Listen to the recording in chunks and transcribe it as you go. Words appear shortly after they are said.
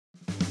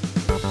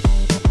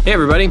Hey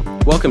everybody,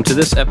 welcome to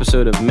this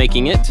episode of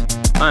Making It.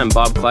 I'm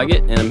Bob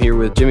Claggett, and I'm here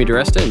with Jimmy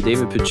DiResta and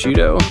David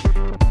Picciuto.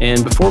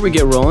 And before we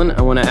get rolling,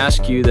 I want to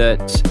ask you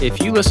that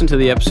if you listen to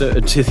the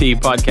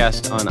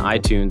podcast on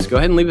iTunes, go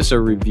ahead and leave us a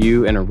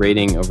review and a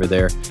rating over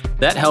there.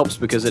 That helps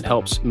because it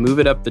helps move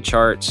it up the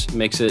charts,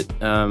 makes it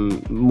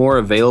more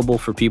available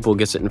for people,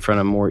 gets it in front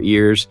of more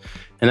ears,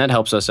 and that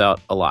helps us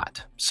out a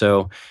lot.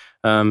 So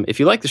if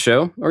you like the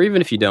show, or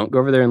even if you don't, go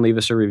over there and leave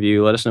us a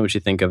review. Let us know what you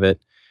think of it.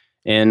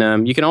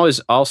 And you can always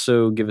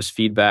also give us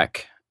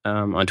feedback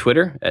on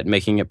Twitter at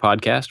Making It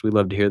Podcast. We'd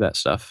love to hear that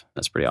stuff.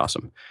 That's pretty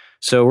awesome.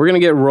 So we're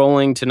going to get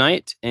rolling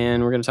tonight,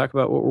 and we're going to talk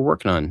about what we're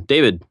working on.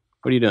 David,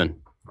 what are you doing?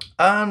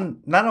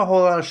 Not a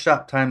whole lot of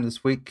shop time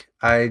this week.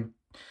 I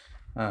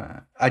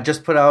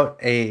just put out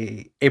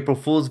a April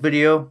Fool's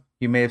video.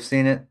 You may have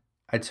seen it.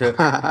 I took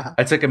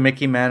a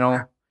Mickey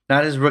Mantle,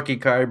 not his rookie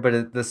card,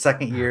 but the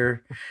second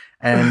year,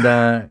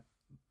 and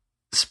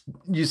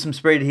used some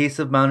sprayed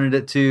adhesive, mounted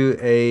it to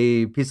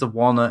a piece of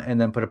walnut,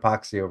 and then put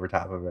epoxy over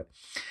top of it.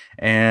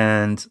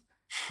 And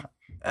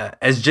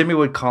as Jimmy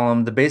would call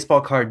them, the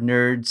baseball card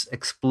nerds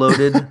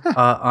exploded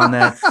on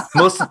that.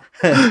 Most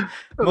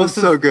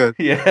so good.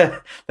 Yeah,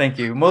 thank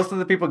you. Most of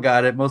the people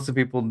got it. Most of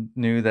the people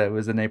knew that it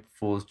was an April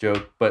Fool's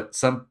joke, but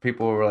some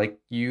people were like,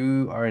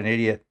 "You are an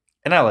idiot,"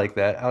 and I like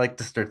that. I like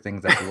to stir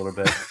things up a little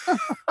bit.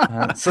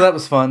 So that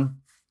was fun,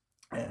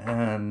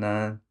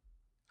 and.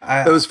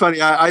 It was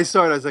funny. I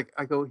saw it. I was like,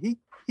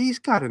 he's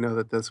got to know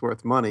that that's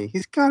worth money.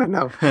 He's got to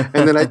know.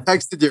 And then I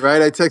texted you,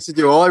 right? I texted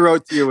you. All I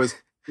wrote to you was,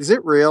 "Is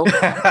it real?"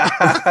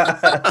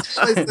 I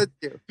said to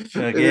you.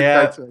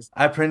 Yeah,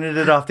 I printed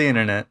it off the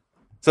internet.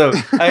 So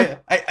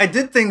I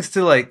did things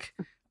to like,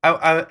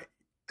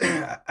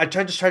 I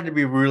tried to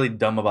be really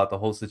dumb about the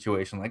whole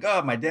situation. Like,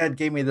 oh, my dad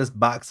gave me this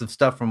box of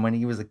stuff from when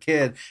he was a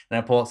kid, and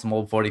I pull out some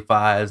old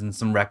 45s and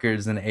some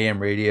records and AM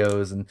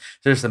radios, and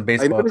there's some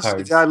baseball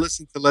cards. Your dad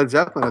listened to Led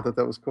Zeppelin. I thought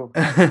that was cool.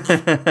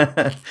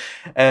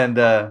 and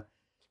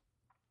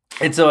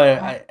so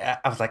I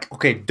was like,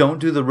 okay, don't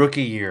do the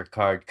rookie year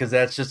card because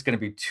that's just going to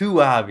be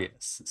too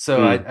obvious.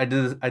 So I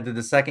did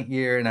the second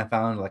year, and I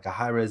found like a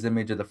high res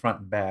image of the front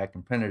and back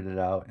and printed it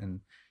out,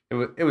 and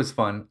it was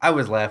fun. I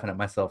was laughing at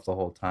myself the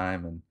whole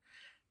time, and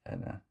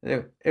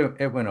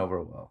it went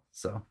over well.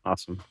 So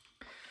awesome.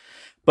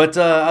 But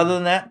other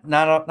than that,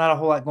 not a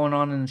whole lot going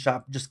on in the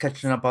shop. Just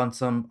catching up on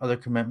some other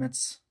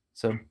commitments.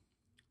 So,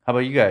 how about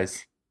you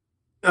guys?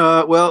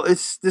 Well,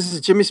 this is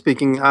Jimmy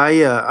speaking.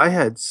 I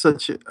had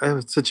such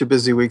a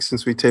busy week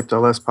since we taped our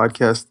last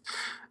podcast.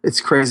 It's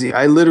crazy.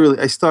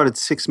 I started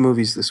 6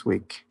 movies this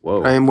week.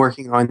 Whoa. I am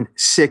working on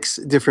 6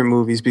 different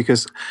movies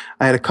because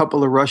I had a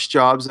couple of rush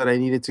jobs that I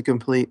needed to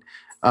complete,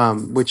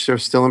 which are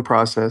still in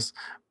process.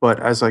 But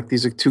I was like,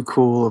 these are too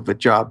cool of a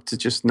job to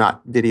just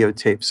not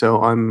videotape.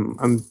 So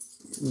I'm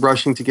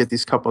rushing to get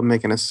these couple. I'm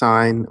making a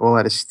sign all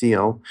out of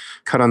steel,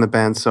 cut on the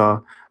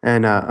bandsaw,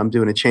 and I'm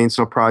doing a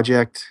chainsaw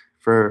project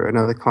for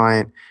another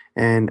client.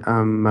 And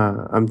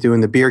I'm doing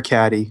the beer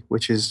caddy,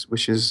 which is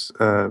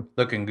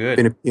looking good.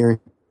 Been appearing.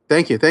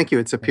 Thank you.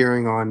 It's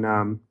appearing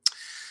on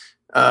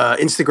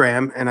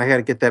Instagram, and I got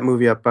to get that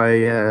movie up by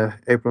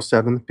April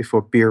 7th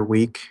before Beer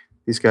Week.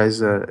 These guys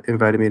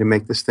invited me to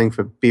make this thing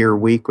for Beer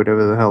Week,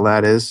 whatever the hell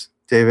that is.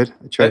 David,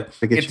 I tried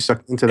to get you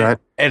sucked into that.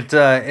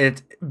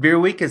 Beer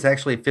Week is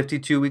actually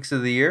 52 weeks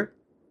of the year.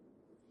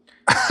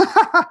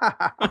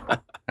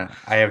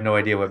 I have no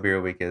idea what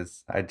Beer Week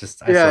is. I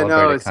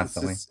celebrate it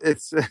constantly.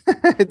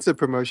 It's a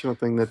promotional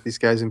thing that these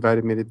guys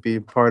invited me to be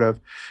a part of,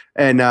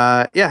 and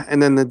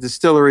and then the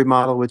distillery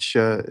model, which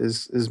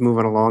is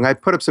moving along. I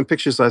put up some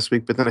pictures last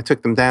week, but then I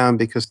took them down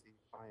because the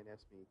client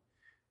asked me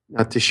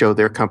not to show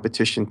their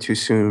competition too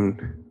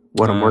soon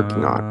what I'm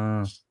working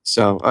on.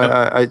 So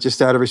I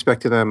just, out of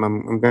respect to them,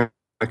 I'm going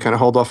to kind of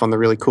hold off on the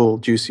really cool,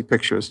 juicy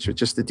pictures,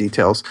 just the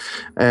details.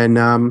 And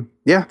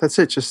that's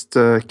it. Just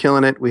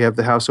killing it. We have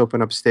the house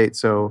open upstate,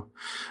 so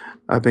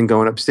I've been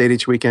going upstate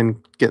each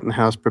weekend, getting the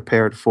house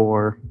prepared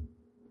for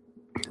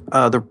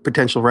the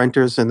potential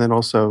renters, and then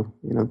also,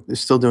 they're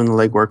still doing the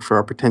legwork for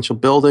our potential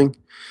building,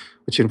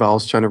 which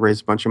involves trying to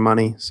raise a bunch of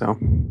money. So,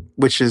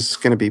 which is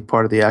going to be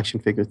part of the action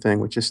figure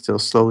thing, which is still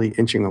slowly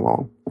inching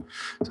along.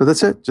 So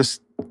that's it.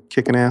 Just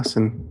kicking ass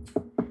and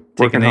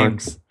taking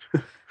names.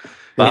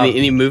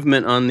 Any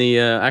movement on the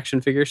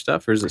action figure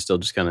stuff, or is it still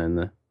just kind of in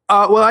the?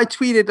 Well, I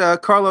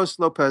tweeted Carlos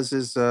Lopez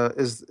is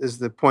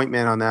the point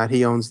man on that.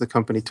 He owns the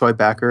company Toy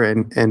Backer,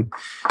 and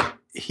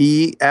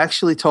he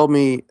actually told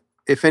me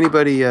if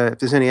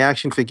there's any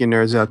action figure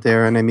nerds out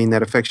there, and I mean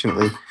that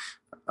affectionately,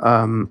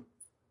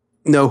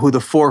 know who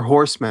the Four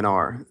Horsemen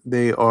are.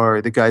 They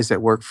are the guys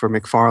that worked for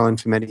McFarlane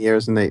for many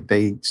years, and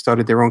they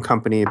started their own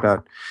company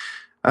about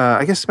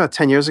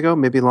 10 years ago,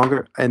 maybe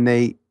longer, and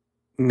they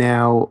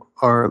now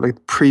are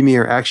like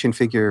premier action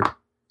figure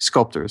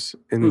sculptors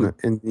in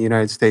the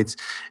United States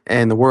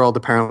and the world,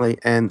 apparently.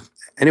 And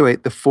anyway,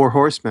 the Four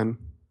Horsemen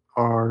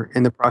are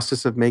in the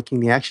process of making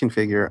the action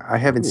figure. I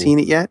haven't seen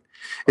it yet.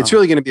 It's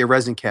really going to be a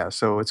resin cast,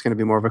 so it's going to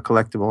be more of a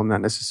collectible,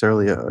 not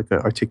necessarily like an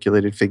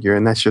articulated figure,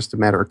 and that's just a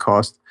matter of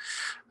cost.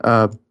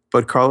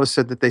 But Carlos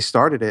said that they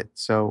started it.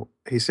 So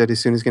he said he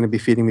soon is going to be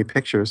feeding me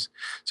pictures.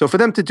 So for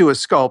them to do a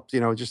sculpt,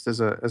 just as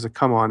a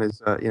come on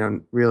is,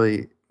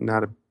 really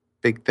not a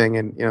big thing.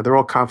 And, they're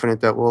all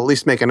confident that we'll at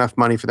least make enough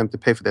money for them to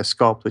pay for their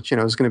sculpt, which,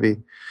 is going to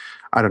be,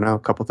 I don't know, a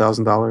couple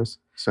 $1,000s.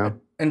 So,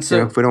 and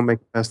so if we don't make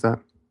it past that.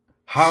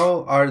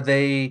 How are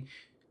they?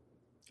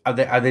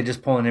 Are they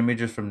just pulling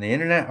images from the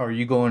internet, or are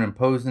you going and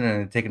posing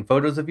and taking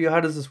photos of you? How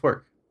does this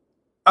work?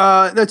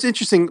 That's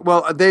interesting.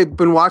 Well, they've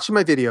been watching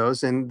my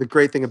videos, and the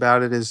great thing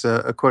about it is,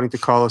 according to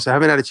Carlos, I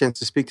haven't had a chance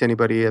to speak to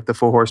anybody at the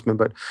Four Horsemen,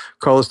 but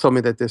Carlos told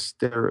me that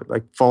they're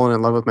like falling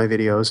in love with my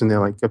videos, and they're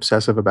like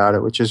obsessive about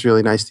it, which is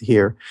really nice to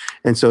hear.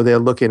 And so they're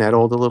looking at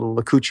all the little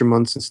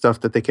accoutrements and stuff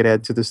that they could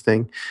add to this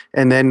thing.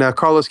 And then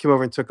Carlos came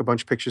over and took a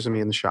bunch of pictures of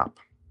me in the shop.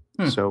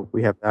 So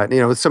we have that,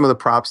 with some of the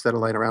props that are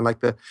laying around, like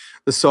the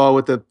saw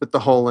with the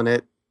hole in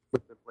it,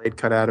 with the blade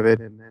cut out of it,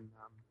 and then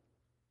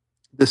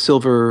the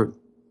silver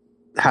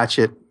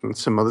hatchet and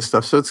some other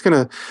stuff. So it's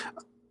going to,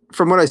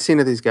 from what I've seen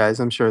of these guys,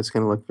 I'm sure it's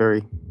going to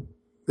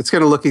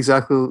look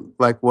exactly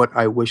like what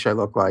I wish I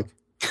looked like,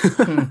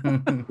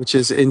 which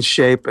is in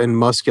shape and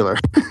muscular.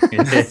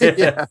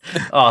 Yeah.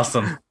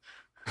 Awesome.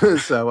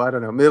 So I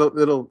don't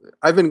know.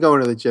 I've been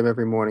going to the gym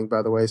every morning,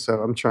 by the way, so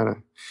I'm trying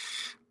to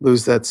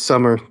lose that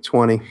summer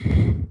 20.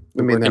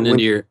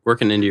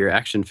 Working into your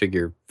action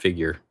figure.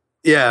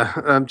 Yeah,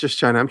 I'm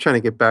trying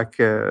to get back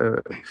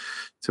to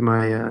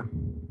my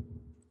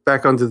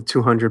back under the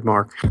 200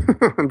 mark.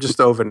 I'm just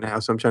over now,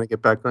 so I'm trying to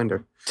get back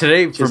under.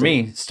 Today for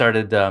me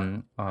started.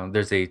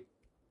 There's a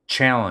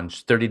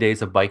challenge, 30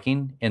 days of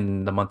biking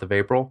in the month of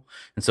April,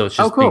 and so it's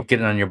just cool.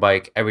 getting on your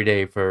bike every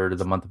day for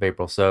the month of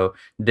April. So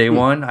day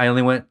one, I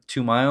only went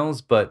 2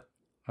 miles, but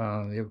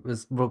we're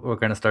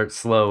going to start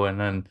slow and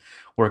then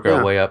work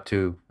our way up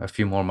to a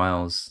few more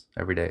miles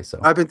every day. So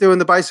I've been doing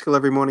the bicycle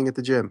every morning at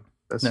the gym.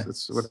 Nice.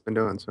 That's what I've been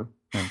doing. So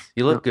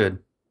you look good.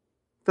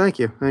 Thank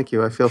you.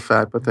 I feel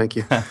fat, but thank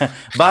you.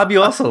 Bob,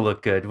 you also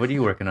look good. What are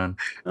you working on?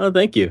 Oh,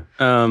 thank you.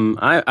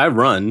 I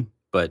run,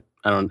 but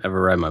I don't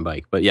ever ride my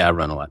bike. But yeah, I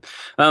run a lot.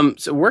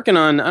 So working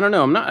on, I don't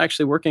know, I'm not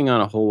actually working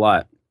on a whole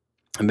lot.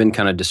 I've been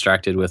kind of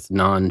distracted with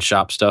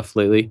non-shop stuff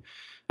lately.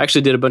 I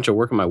actually did a bunch of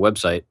work on my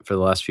website for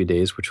the last few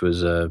days, which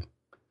was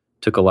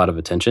took a lot of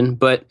attention.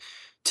 But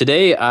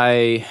today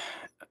I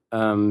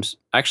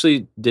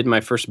actually did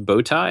my first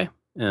bow tie,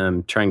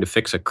 trying to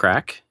fix a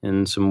crack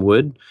in some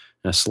wood,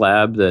 a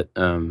slab that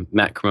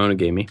Matt Cremona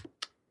gave me.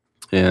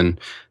 And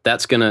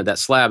that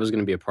slab is going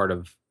to be a part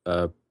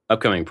of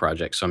upcoming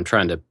project. So I'm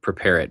trying to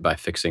prepare it by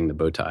fixing the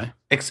bow tie.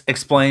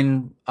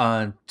 Explain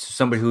to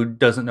somebody who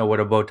doesn't know what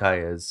a bow tie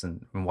is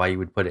and why you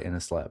would put it in a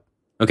slab.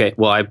 Okay,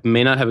 well, I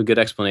may not have a good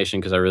explanation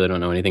because I really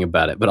don't know anything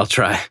about it, but I'll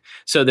try.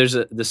 So there's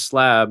this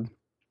slab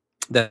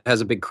that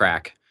has a big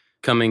crack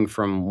coming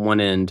from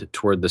one end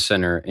toward the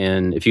center.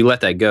 And if you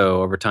let that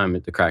go, over time,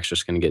 the crack's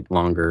just going to get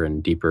longer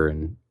and deeper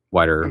and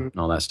wider and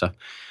all that stuff.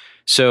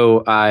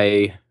 So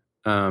I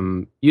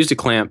used a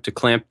clamp to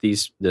clamp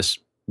this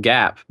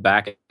gap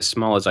back as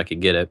small as I could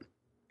get it,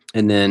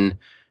 and then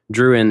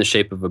drew in the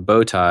shape of a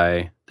bow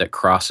tie that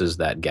crosses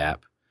that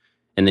gap.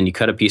 And then you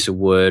cut a piece of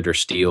wood or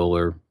steel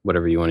or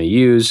whatever you want to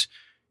use.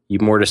 You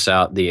mortise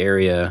out the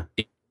area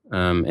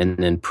and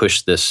then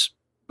push this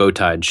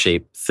bow-tied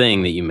shape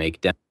thing that you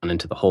make down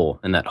into the hole.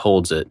 And that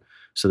holds it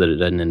so that it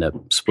doesn't end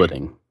up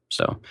splitting.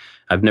 So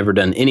I've never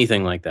done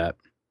anything like that.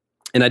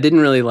 And I didn't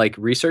really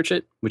research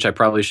it, which I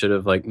probably should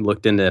have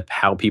looked into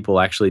how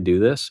people actually do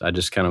this. I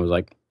just kind of was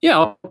like, yeah,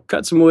 I'll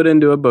cut some wood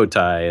into a bow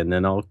tie and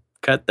then I'll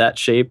cut that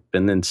shape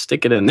and then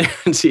stick it in there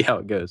and see how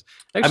it goes.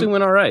 Actually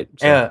went all right.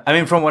 So. Yeah, I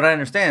mean, from what I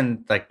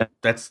understand,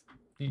 that's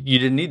you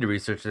didn't need to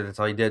research it. That's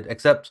all you did.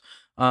 Except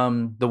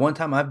the one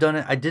time I've done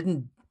it, I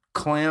didn't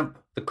clamp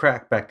the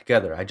crack back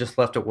together. I just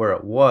left it where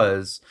it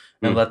was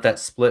and let that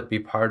split be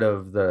part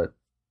of the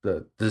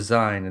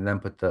design, and then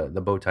put the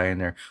bow tie in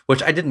there,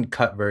 which I didn't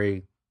cut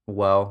very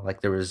well.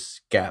 There was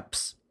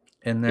gaps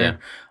in there,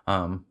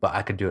 but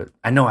I could do it.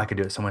 I know I could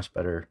do it so much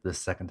better this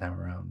second time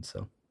around.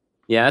 So.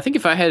 Yeah, I think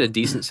if I had a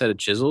decent set of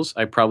chisels,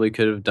 I probably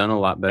could have done a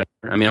lot better.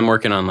 I mean, I'm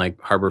working on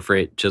Harbor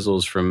Freight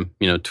chisels from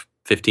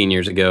 15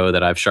 years ago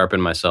that I've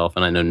sharpened myself,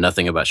 and I know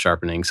nothing about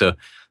sharpening. So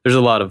there's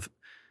a lot of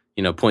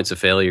points of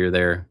failure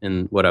there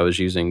in what I was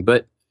using.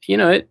 But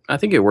I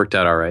think it worked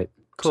out all right.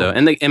 Cool. So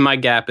and my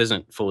gap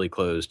isn't fully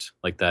closed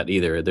like that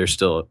either. There's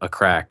still a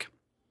crack,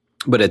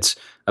 but it's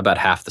about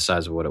half the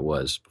size of what it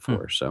was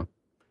before. So.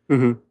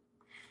 Mm-hmm.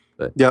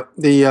 But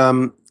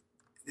the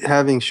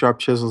having sharp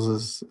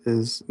chisels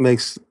is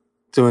makes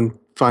doing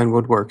fine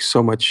woodwork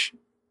so much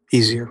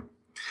easier.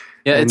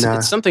 Yeah,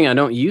 it's something I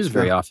don't use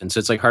very often, so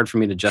it's hard for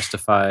me to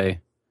justify.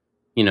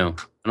 I don't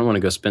want to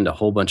go spend a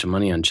whole bunch of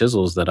money on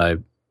chisels that I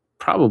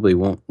probably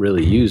won't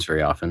really use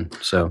very often.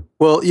 So,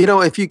 well,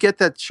 if you get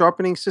that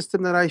sharpening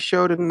system that I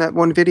showed in that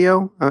one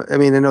video, I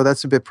know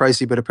that's a bit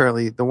pricey, but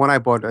apparently the one I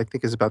bought I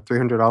think is about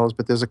 $300.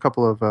 But there's a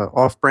couple of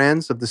off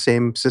brands of the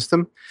same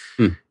system.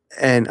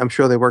 And I'm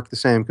sure they work the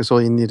same because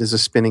all you need is a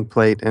spinning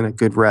plate and a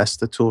good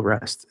rest, a tool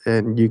rest,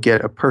 and you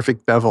get a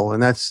perfect bevel.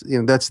 And that's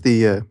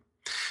the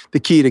the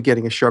key to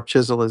getting a sharp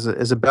chisel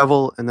is a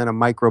bevel and then a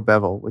micro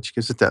bevel, which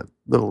gives it that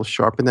little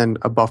sharp, and then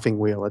a buffing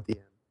wheel at the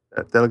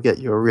end. That'll get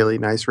you a really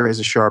nice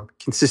razor sharp,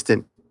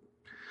 consistent.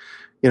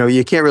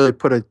 You can't really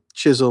put a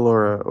chisel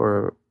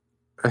or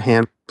a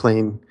hand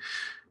plane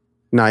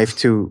knife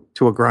to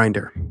a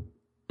grinder.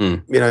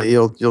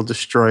 You'll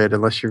destroy it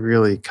unless you're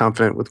really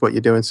confident with what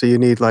you're doing. So you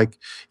need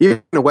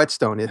even a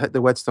whetstone.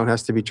 The whetstone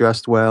has to be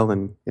dressed well,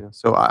 and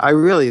So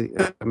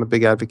I'm a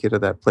big advocate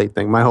of that plate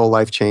thing. My whole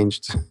life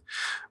changed.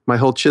 My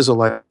whole chisel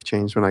life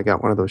changed when I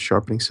got one of those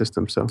sharpening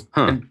systems. So,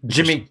 and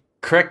Jimmy,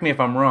 correct me if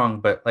I'm wrong,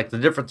 but the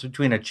difference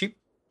between a cheap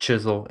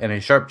chisel and a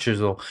sharp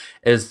chisel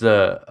is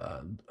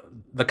the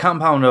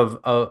compound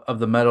of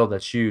the metal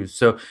that's used.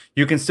 So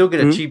you can still get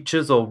a cheap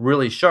chisel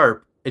really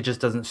sharp. It just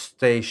doesn't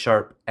stay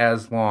sharp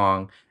as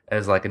long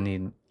as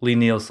a Lee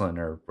Nielsen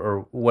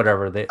or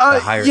whatever the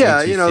higher.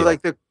 Yeah,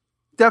 steel.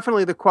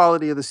 Definitely the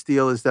quality of the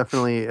steel is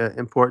definitely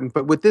important.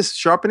 But with this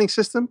sharpening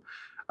system,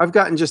 I've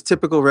gotten just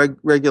typical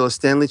regular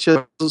Stanley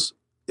chisels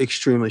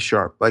extremely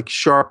sharp,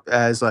 sharp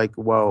as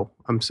whoa,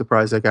 I'm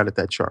surprised I got it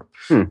that sharp.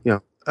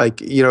 A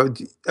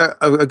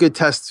good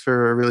test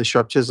for a really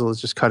sharp chisel is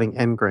just cutting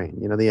end grain.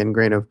 The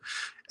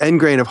end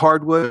grain of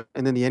hardwood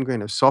and then the end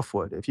grain of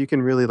softwood. If you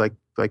can really like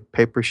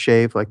paper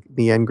shave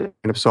the end grain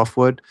of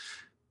softwood,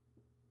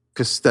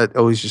 because that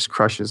always just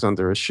crushes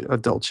under a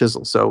dull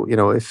chisel. So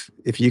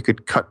if you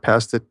could cut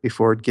past it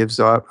before it gives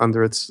out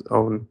under its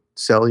own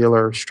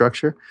cellular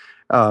structure,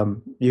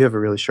 you have a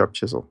really sharp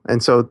chisel.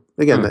 And so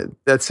again,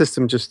 that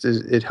system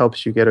it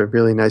helps you get a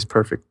really nice,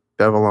 perfect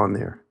bevel on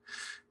there.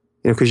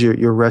 Because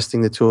you're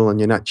resting the tool and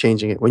you're not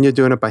changing it. When you're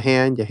doing it by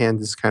hand, your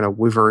hand is kind of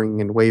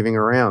wavering and waving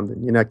around,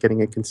 and you're not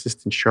getting a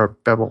consistent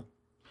sharp bevel.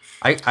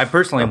 I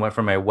personally went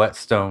from a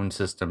whetstone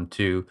system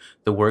to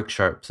the Work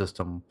Sharp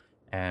system,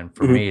 and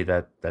for me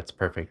that's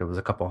perfect. It was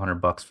a couple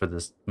 $100 for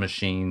this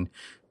machine,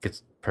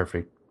 gets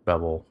perfect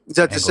bevel. Is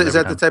that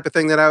the type of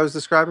thing that I was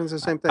describing? Is the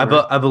same thing?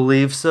 I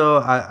believe so.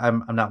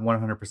 I'm not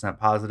 100%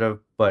 positive,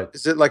 but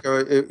is it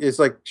it's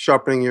like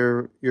sharpening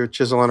your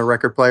chisel on a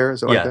record player?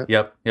 Is it like that?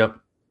 Yep.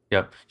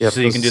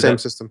 So you can do the same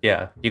system.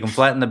 Yeah, you can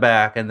flatten the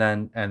back, and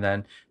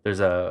then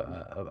there's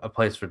a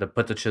place to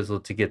put the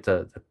chisel to get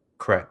the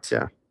correct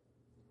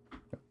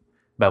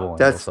bevel.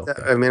 I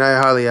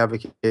highly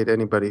advocate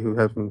anybody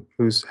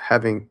who's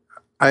having.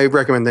 I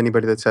recommend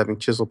anybody that's having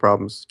chisel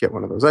problems get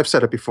one of those. I've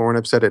said it before, and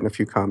I've said it in a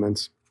few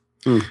comments.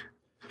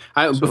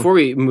 Before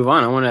we move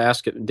on, I want to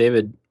ask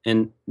David,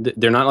 and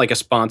they're not like a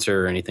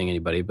sponsor or anything,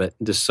 anybody, but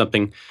this is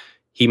something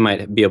he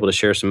might be able to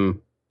share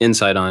some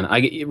insight on.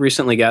 I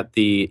recently got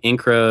the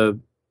Incra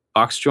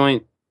box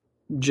joint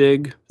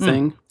jig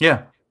thing.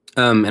 Yeah.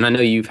 And I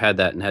know you've had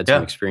that and had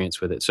some experience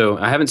with it. So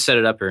I haven't set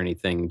it up or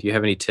anything. Do you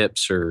have any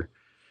tips or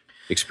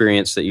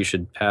experience that you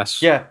should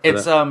pass? Yeah,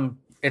 it's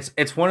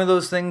one of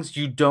those things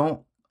you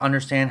don't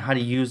understand how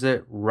to use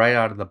it right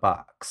out of the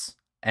box.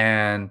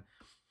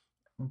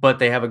 But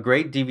they have a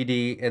great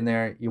DVD in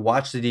there. You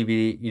watch the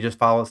DVD, you just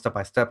follow it step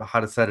by step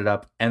how to set it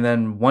up. And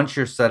then once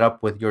you're set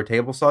up with your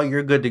table saw,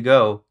 you're good to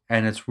go.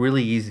 And it's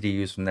really easy to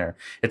use from there.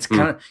 It's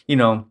kind of,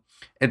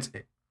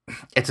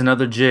 it's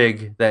another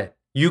jig that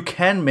you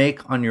can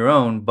make on your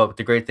own. But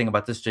the great thing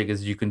about this jig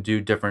is you can do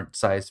different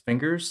size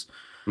fingers.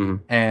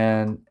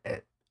 And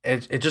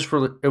it just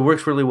it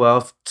works really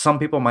well. Some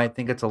people might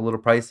think it's a little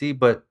pricey,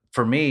 but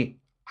for me,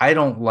 I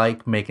don't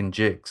like making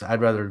jigs. I'd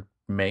rather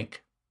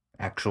make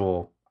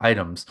actual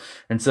items,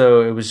 and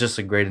so it was just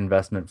a great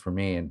investment for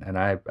me, and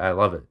I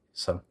love it.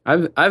 So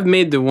I've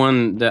made the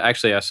one that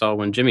actually I saw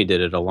when Jimmy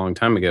did it a long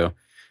time ago,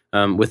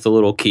 with the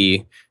little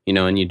key,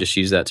 and you just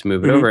use that to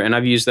move it over, and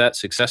I've used that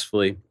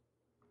successfully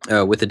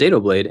with the dado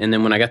blade. And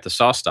then when I got the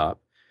saw stop,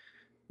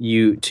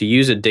 to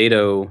use a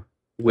dado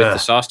with the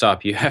saw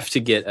stop, you have to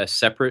get a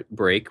separate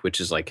brake,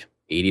 which is like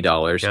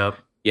 $80. Yep.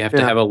 You have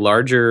to have a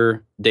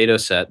larger dado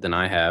set than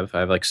I have. I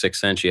have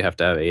 6-inch. You have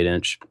to have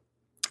 8-inch.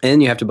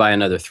 And you have to buy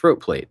another throat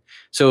plate.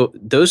 So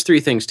those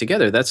three things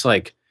together, that's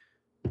like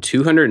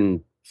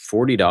 $240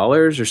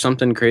 or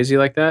something crazy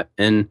like that.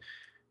 And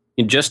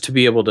just to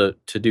be able to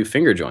do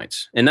finger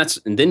joints. And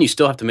then you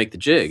still have to make the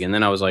jig. And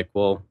then I was like,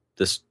 well,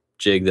 this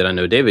jig that I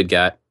know David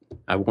got,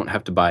 I won't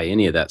have to buy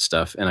any of that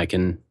stuff. And I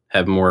can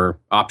have more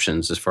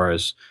options as far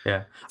as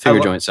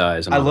finger joint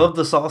size. I love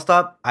the saw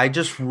stop. I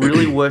just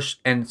really wish,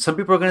 and some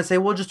people are going to say,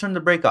 well, just turn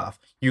the brake off.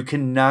 You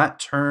cannot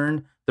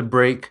turn the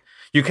brake.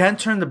 You can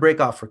turn the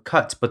brake off for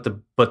cuts, but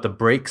the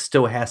brake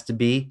still has to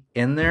be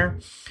in there.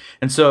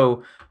 And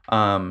so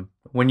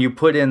when you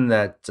put in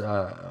that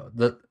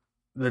the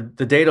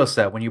dado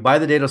set, when you buy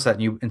the dado set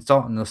and you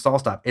install it in the saw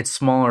stop, it's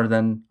smaller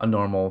than a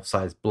normal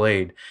size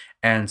blade.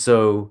 And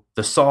so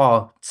the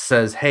saw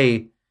says,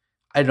 hey,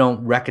 I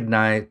don't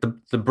recognize,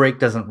 the brake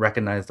doesn't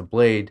recognize the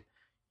blade.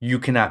 You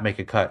cannot make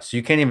a cut. So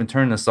you can't even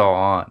turn the saw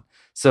on.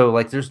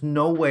 So there's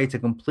no way to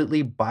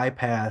completely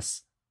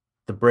bypass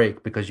the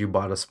brake because you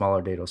bought a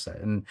smaller dado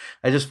set. And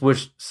I just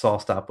wish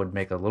SawStop would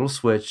make a little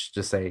switch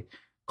to say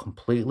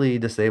completely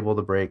disable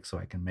the brake so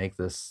I can make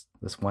this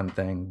one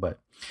thing, but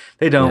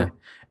they don't. Yeah.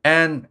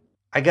 And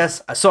I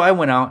guess so. I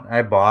went out.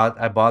 I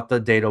bought the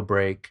dado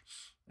break,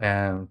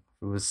 and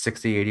it was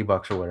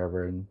 $60-$80 or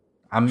whatever, and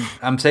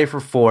I'm safer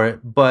for it.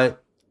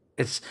 But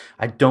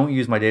I don't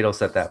use my dado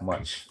set that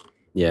much.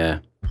 Yeah.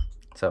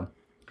 So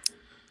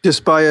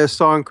just buy a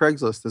saw on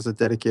Craigslist as a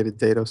dedicated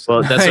dado set.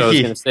 Well, that's what I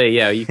was going to say.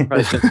 Yeah, you can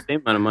probably spend the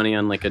same amount of money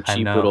on like a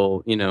cheap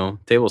little,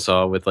 table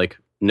saw with like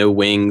no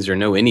wings or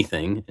no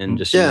anything, and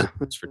just use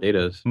it for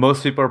dados.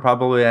 Most people are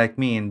probably like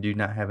me and do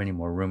not have any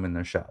more room in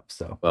their shop.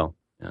 So well,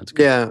 yeah, that's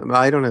good. Yeah,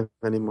 I don't have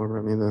any more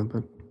room either.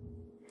 But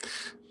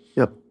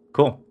yep,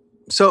 cool.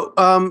 So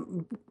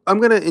I'm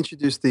going to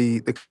introduce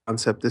the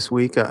concept this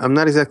week. I'm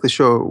not exactly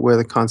sure where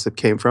the concept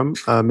came from.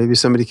 Maybe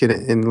somebody can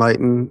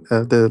enlighten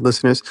the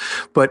listeners.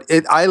 But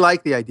I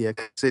like the idea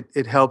because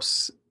it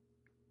helps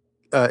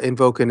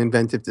invoke an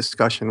inventive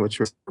discussion, which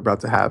we're about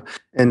to have.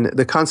 And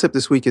the concept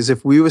this week is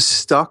if we were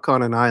stuck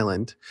on an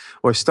island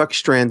or stuck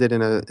stranded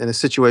in a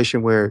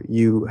situation where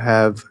you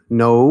have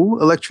no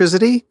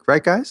electricity,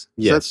 right, guys?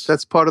 Yes. So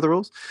that's part of the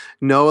rules.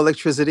 No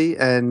electricity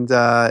and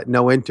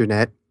no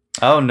internet.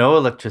 Oh, no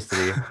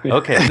electricity.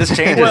 Okay, this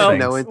changes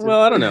things.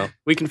 Well, I don't know.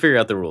 We can figure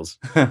out the rules.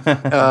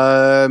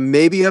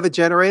 Maybe you have a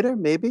generator.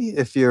 Maybe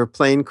if your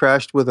plane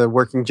crashed with a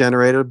working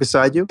generator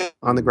beside you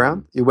on the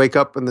ground, you wake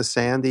up in the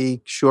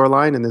sandy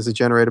shoreline and there's a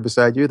generator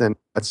beside you, then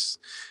that's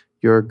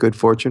your good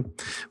fortune.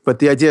 But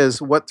the idea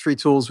is, what 3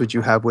 tools would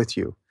you have with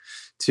you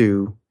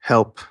to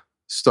help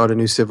start a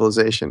new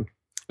civilization?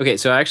 Okay,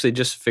 so I actually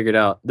just figured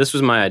out, this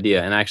was my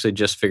idea, and I actually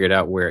just figured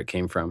out where it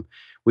came from.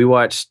 We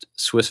watched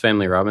Swiss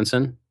Family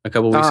Robinson a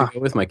couple weeks ago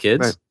with my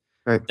kids.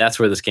 Right. That's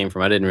where this came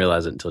from. I didn't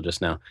realize it until just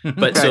now.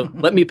 But so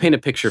let me paint a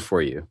picture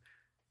for you.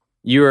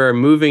 You are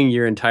moving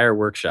your entire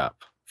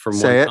workshop from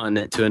one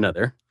continent to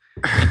another.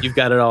 And you've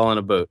got it all on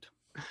a boat.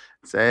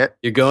 Say it.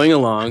 You're going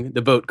along,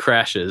 the boat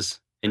crashes,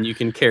 and you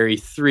can carry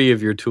 3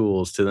 of your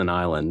tools to an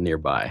island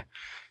nearby.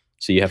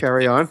 So you have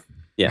carry on.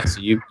 Yeah,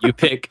 so you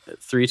pick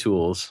 3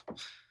 tools.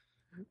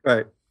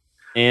 Right.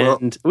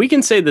 And we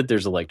can say that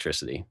there's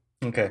electricity.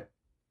 Okay.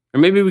 Or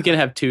maybe we can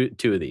have two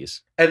of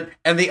these.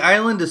 And the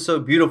island is so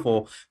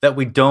beautiful that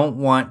we don't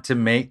want to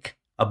make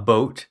a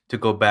boat to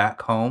go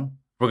back home.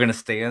 We're gonna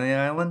stay on the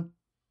island.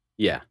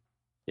 Yeah.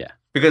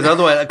 Because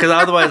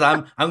otherwise,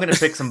 I'm gonna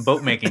pick some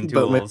boat making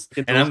tools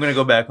and I'm gonna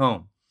go back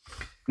home.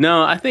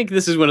 No, I think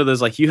this is one of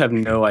those like you have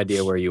no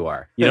idea where you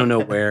are. You don't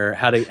know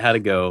how to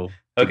go.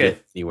 To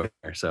get anywhere.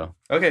 So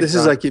this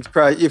is like you've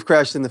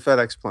crashed in the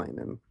FedEx plane,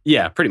 and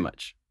yeah, pretty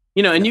much.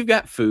 And you've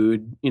got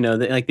food.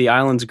 Like the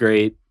island's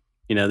great.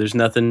 There's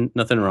nothing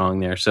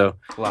wrong there. So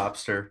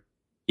lobster.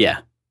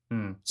 Yeah.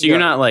 So you're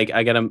not like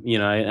I gotta.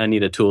 I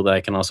need a tool that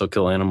I can also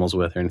kill animals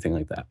with or anything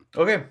like that.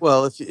 Okay.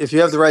 Well, if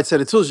you have the right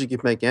set of tools, you can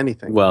make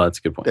anything. Well, that's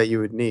a good point. That you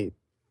would need.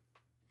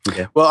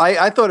 Okay. Well,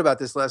 I thought about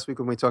this last week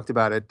when we talked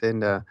about it,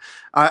 and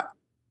I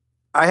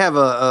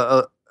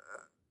have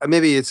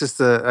maybe it's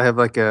just I have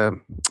like a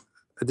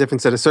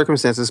different set of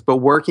circumstances, but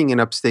working in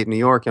upstate New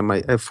York,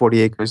 I have 40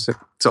 acres.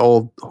 It's an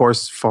old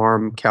horse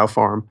farm, cow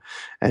farm.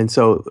 And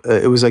so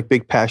it was like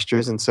big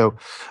pastures. And so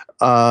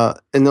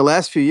in the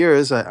last few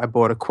years, I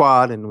bought a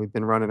quad and we've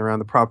been running around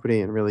the property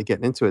and really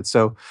getting into it.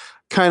 So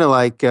kind of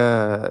like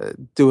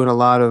doing a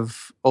lot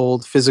of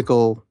old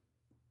physical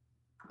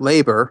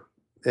labor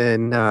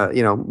and,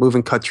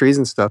 moving cut trees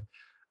and stuff.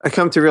 I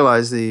come to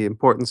realize the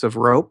importance of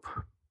rope,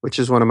 which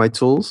is one of my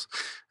tools,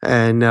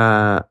 and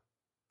a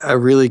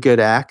really good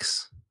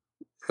axe,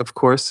 of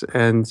course,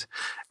 and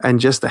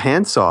just a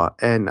handsaw.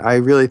 And I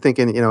really think,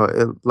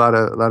 a lot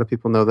of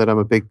people know that I'm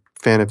a big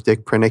fan of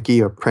Dick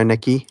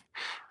Proenneke,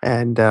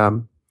 and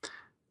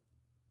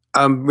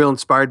I'm real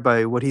inspired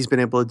by what he's been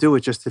able to do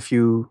with just a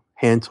few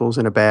hand tools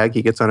in a bag.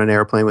 He gets on an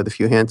airplane with a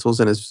few hand tools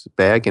in his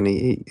bag, and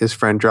his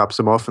friend drops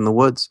him off in the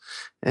woods,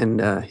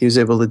 and he was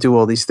able to do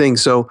all these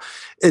things. So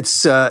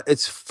it's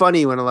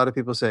funny when a lot of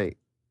people say,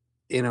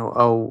 you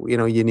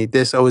need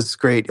this. Oh, it's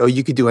great. Oh,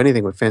 you could do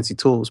anything with fancy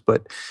tools,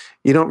 but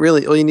you don't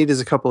really. All you need is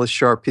a couple of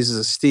sharp pieces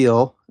of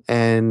steel,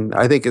 and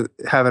I think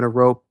having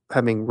rope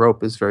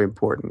is very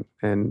important,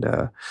 and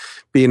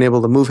being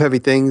able to move heavy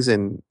things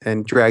and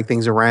drag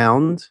things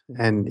around,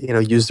 and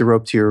use the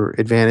rope to your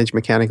advantage,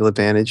 mechanical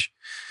advantage,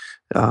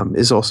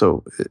 is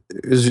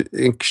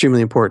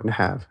extremely important to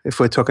have. If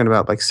we're talking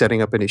about like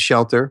setting up any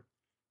shelter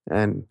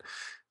and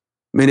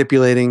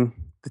manipulating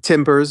the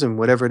timbers and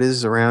whatever it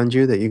is around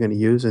you that you're going to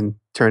use and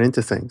turn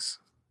into things.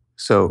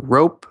 So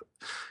rope,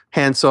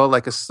 handsaw,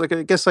 like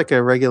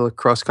a regular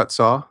crosscut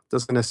saw.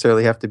 Doesn't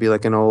necessarily have to be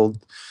like an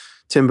old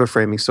timber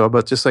framing saw,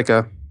 but just like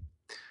a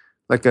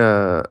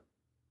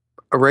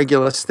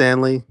regular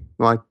Stanley,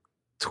 like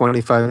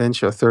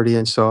 25-inch or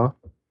 30-inch saw.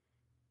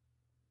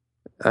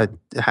 A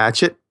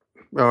hatchet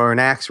or an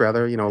axe,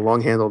 rather, a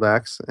long-handled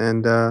axe,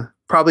 and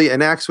probably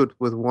an axe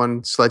with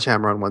one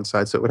sledgehammer on one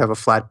side, so it would have a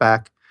flat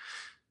back,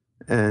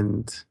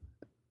 and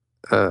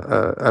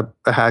a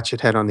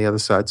hatchet head on the other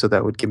side, so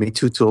that would give me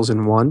 2 tools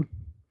in one.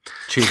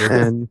 Cheater.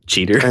 And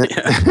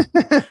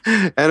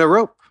a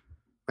rope,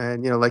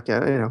 and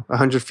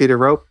 100 feet of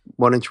rope,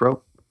 1-inch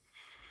rope.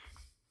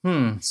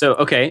 So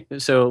okay,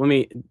 so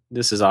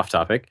this is off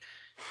topic.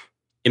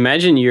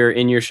 Imagine you're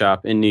in your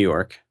shop in New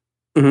York,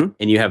 Mhm.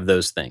 and you have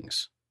those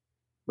things.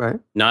 Right.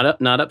 Not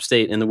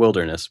upstate in the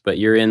wilderness, but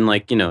you're in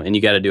and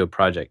you got to do a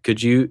project.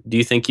 Do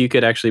you think you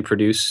could actually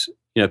produce,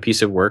 a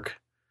piece of work?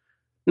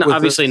 No, With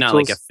obviously the not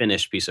like a tools-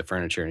 finished piece of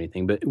furniture or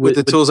anything, but With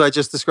the tools I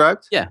just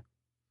described? Yeah.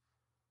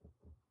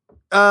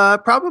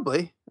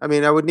 Probably. I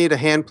mean, I would need a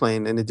hand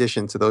plane in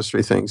addition to those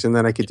three things, and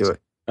then I could do it.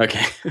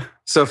 Okay.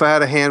 So if I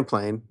had a hand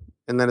plane,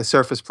 and then a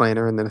surface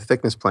planer, and then a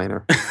thickness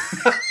planer.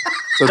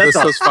 So That's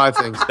all. those 5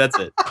 things. That's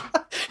it.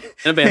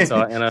 And a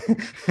bandsaw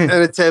And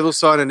a table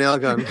saw and a nail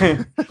gun.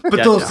 But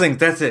Gotcha. those things,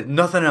 that's it.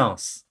 Nothing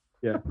else.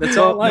 yeah. That's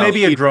all.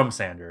 Maybe a need. drum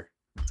sander.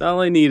 That's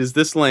all I need is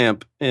this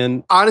lamp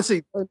and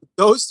Honestly,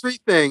 those 3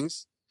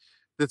 things,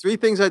 the 3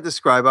 things I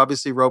describe,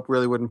 obviously rope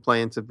really wouldn't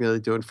play into really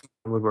doing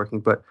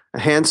woodworking, but a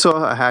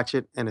handsaw, a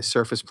hatchet, and a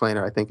surface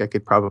planer, I think I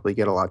could probably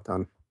get a lot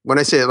done. When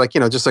I say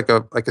just like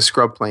a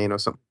scrub plane or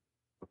something.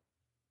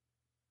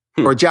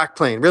 Or a jack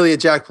plane. Really, a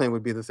jack plane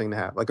would be the thing to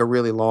have, like a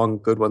really long,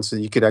 good one, so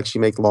you could actually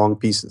make long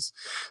pieces.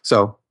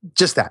 So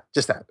just that.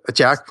 A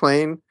jack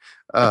plane,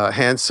 a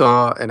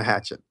handsaw, and a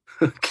hatchet.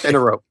 And a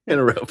rope. and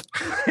a rope.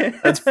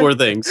 That's 4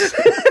 things.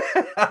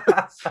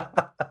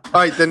 All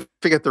right, then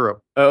forget the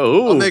rope.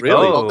 Oh, I'll make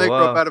really? I'll make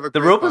rope out of a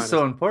the rope was grapevine.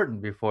 so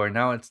important before.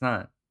 Now it's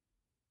not.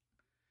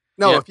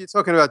 No, Yeah. if you're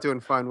talking about doing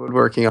fine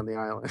woodworking on the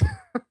island.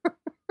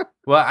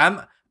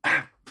 Well,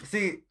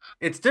 see,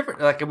 it's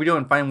different. Like, are we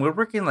doing fine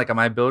woodworking? Like, am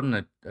I building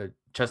a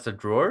chest of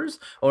drawers,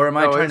 or am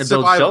I No, trying to it's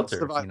build survival, shelters?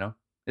 survival.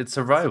 It's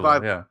survival.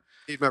 Survival. Yeah,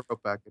 Need my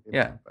rope back.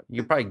 yeah.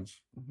 You probably,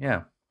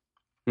 yeah.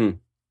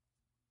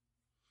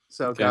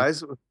 So, Okay.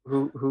 guys,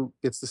 who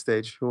gets the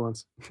stage? Who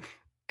wants?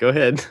 Go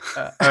ahead.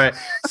 All right.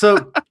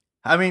 So,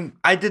 I mean,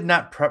 I did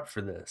not prep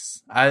for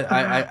this.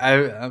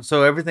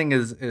 So everything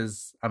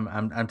is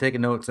I'm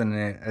taking notes and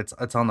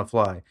it's on the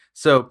fly.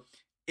 So,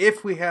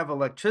 if we have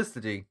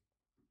electricity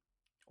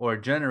or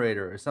a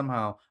generator or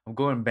somehow, I'm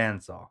going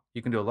bandsaw.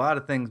 You can do a lot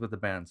of things with the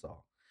bandsaw.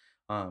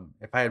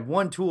 If I had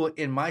one tool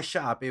in my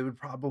shop, it would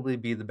probably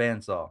be the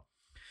bandsaw.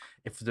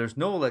 If there's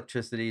no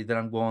electricity, then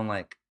I'm going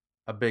like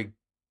a big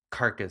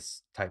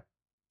carcass type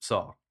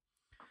saw.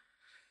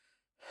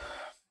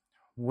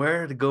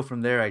 Where to go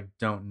from there, I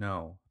don't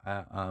know.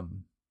 A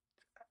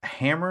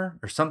hammer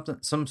or something,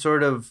 some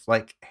sort of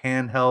like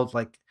handheld,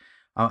 like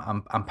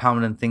I'm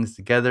pounding things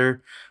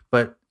together.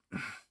 But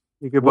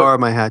You could borrow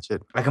my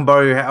hatchet. I can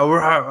borrow your.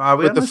 Are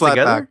we With on the this flat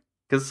together? back.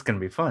 Because it's gonna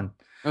be fun.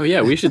 Oh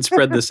yeah, we should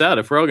spread this out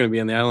if we're all going to be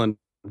on the island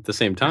at the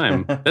same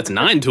time. That's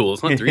 9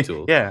 tools, not 3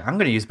 tools. Yeah, I'm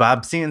gonna use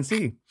Bob's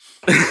CNC.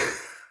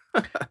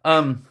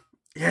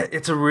 Yeah,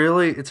 it's a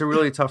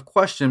really tough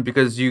question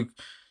because you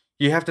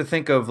have to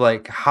think of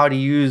like how to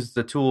use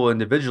the tool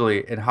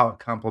individually and how it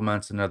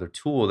complements another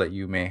tool that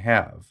you may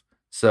have.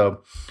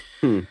 So,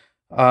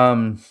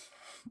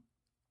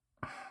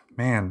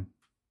 man,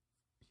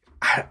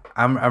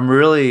 I'm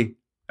really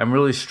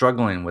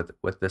struggling with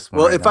this one.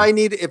 Well, right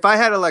now. if I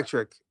had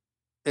electric,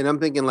 and I'm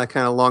thinking like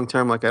kind of long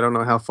term, like I don't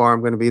know how far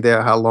I'm going to be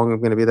there, how long I'm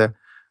going to be there.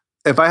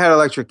 If I had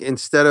electric,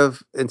 instead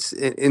of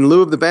in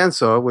lieu of the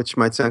bandsaw, which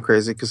might sound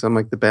crazy because I'm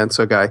like the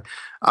bandsaw guy,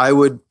 I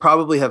would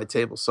probably have a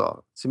table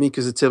saw. To me,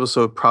 because a table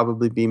saw would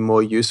probably be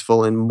more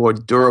useful and more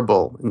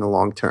durable in the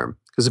long term.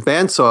 Because a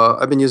bandsaw,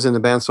 I've been using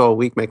the bandsaw all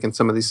week making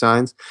some of these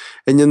signs,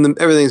 and then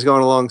everything's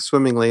going along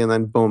swimmingly, and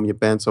then boom, your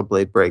bandsaw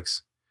blade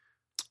breaks.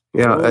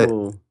 Yeah,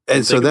 Oh,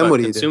 and so think then about what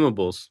do you do?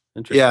 consumables.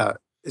 Interesting. Yeah.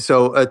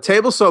 So a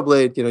table saw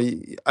blade,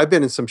 I've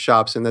been in some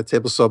shops and that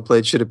table saw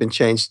blade should have been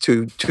changed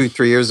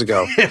 2-3 years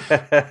ago.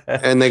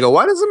 And they go,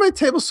 why doesn't my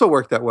table saw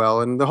work that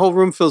well? And the whole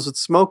room fills with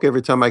smoke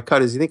every time I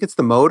cut. You think it's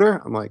the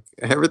motor? I'm like,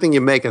 everything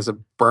you make has a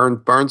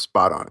burn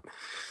spot on it.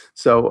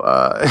 So,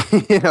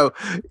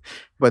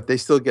 but they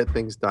still get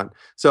things done.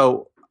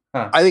 So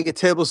I think a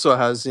table saw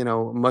has, a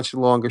much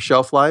longer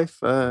shelf life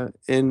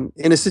in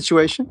a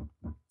situation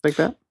like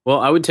that. Well,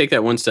 I would take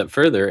that one step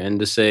further and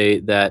to say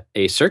that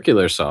a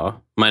circular saw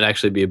might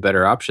actually be a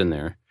better option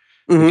there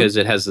Mhm. because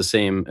it has the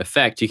same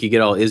effect. You could get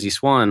all Izzy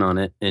Swan on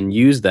it and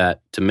use that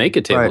to make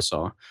a table Right.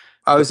 saw.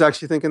 I was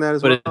actually thinking that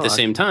as But well. at the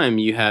same time,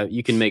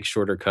 you can make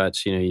shorter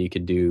cuts. You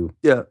could do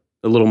Yeah.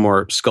 a little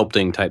more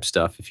sculpting type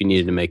stuff if you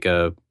needed to make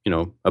a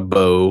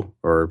bow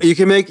or You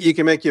can make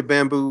your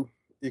bamboo.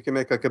 You can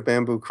make like a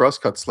bamboo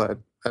crosscut sled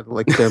out of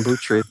like a bamboo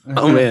tree.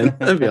 Oh, man,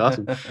 that'd be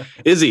awesome.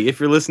 Izzy, if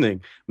you're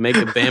listening, make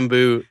a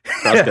bamboo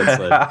crosscut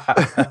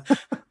sled.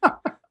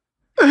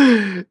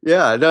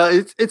 Yeah,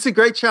 no, it's a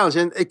great challenge,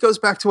 and it goes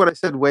back to what I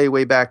said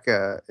way back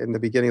in the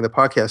beginning of the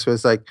podcast. Where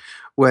it's like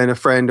when a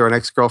friend or an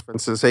ex-girlfriend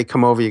says, "Hey,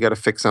 come over, you got to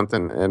fix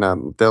something," and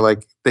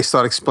they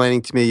start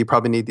explaining to me, "You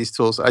probably need these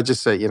tools." I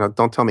just say,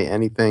 don't tell me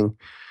anything.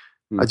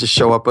 I just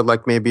show up with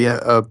like maybe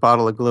a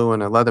bottle of glue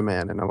and a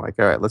Leatherman, and I'm like,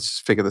 "All right, let's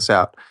just figure this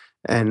out."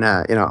 And,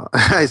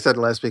 I said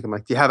last week, I'm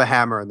like, do you have a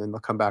hammer? And then they'll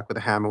come back with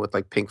a hammer with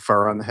like pink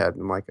fur on the head.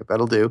 And I'm like,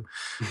 that'll do.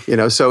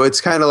 So it's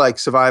kind of like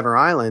Survivor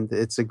Island.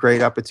 It's a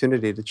great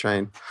opportunity to try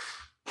and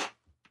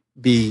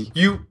be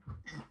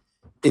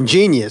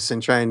ingenious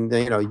and try and,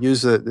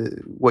 use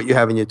what you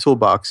have in your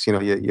toolbox,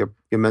 your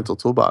mental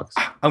toolbox.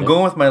 I'm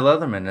going with my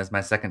Leatherman as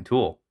my second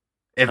tool.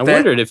 I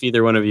wondered if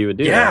either one of you would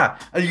do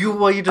that. Yeah,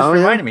 you just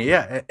reminded me.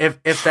 Yeah,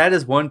 if that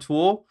is one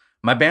tool,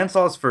 my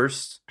bandsaw is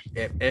first.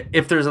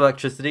 If there's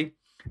electricity,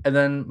 and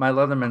then my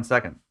Leatherman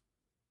second.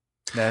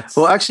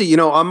 Well, actually,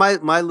 on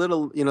my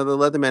little, the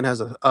Leatherman has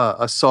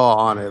a saw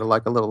on it,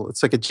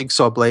 it's like a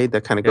jigsaw blade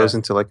that kind of goes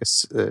into like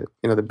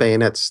the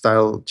bayonet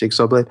style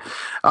jigsaw blade.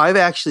 I've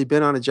actually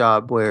been on a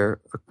job where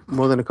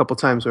more than a couple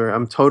times where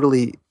I'm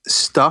totally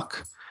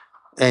stuck,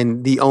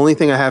 and the only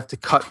thing I have to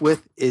cut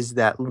with is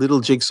that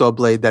little jigsaw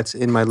blade that's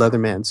in my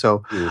Leatherman.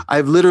 So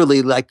I've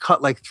literally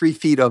cut 3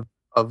 feet of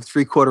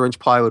 3/4 inch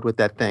plywood with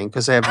that thing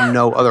because I have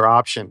no other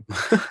option.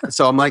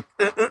 So I'm like,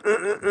 and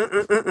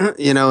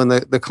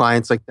the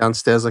client's like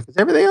downstairs, like, is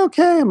everything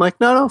okay? I'm like,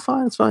 no,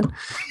 fine, it's fine.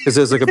 Because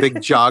there's like a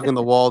big jog in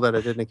the wall that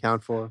I didn't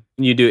account for.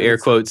 You do air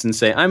quotes and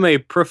say, I'm a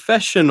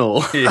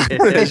professional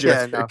as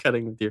you're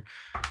cutting with your...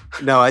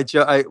 No,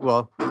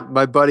 well,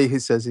 my buddy, he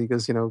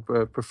goes,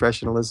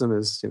 professionalism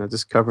is,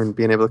 just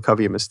being able to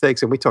cover your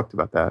mistakes. And we talked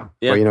about that.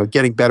 Yeah. Or,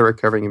 getting better at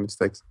covering your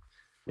mistakes.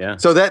 Yeah.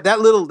 So that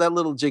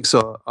little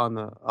jigsaw on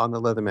the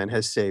Leatherman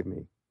has saved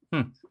me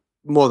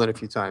more than a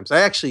few times.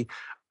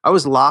 I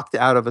was locked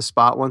out of a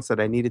spot once that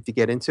I needed to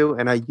get into,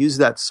 and I used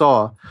that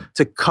saw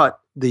to cut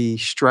the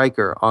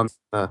striker on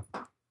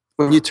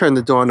when you turn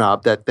the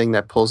doorknob, that thing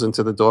that pulls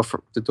into the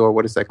door.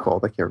 What is that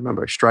called? I can't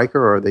remember. A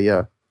striker or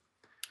the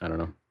I don't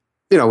know.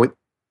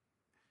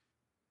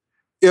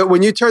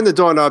 When you turn the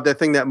doorknob, that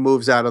thing that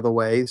moves out of the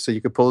way so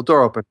you could pull the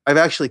door open. I've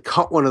actually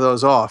cut one of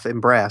those off in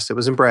brass. It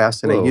was in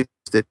brass, and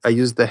I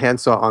used the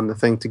handsaw on the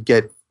thing to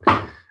get.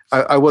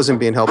 I wasn't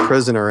being held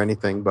prisoner or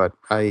anything, but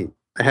I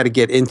had to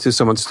get into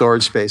someone's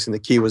storage space, and the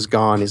key was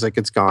gone. He's like,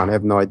 "It's gone. I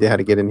have no idea how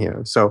to get in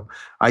here." So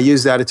I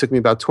used that. It took me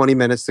about 20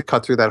 minutes to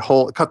cut through that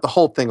hole, cut the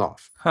whole thing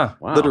off. Huh,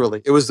 wow.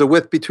 Literally. It was the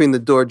width between the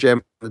door jamb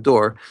and the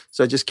door.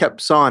 So I just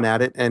kept sawing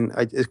at it, and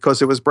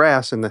because it was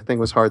brass and the thing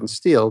was hardened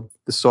steel,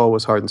 the saw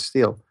was hardened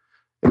steel.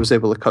 It was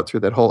able to cut through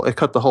that hole. It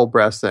cut the whole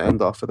brass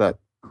end off of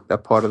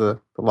that part of the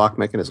lock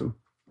mechanism.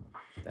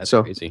 That's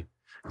crazy.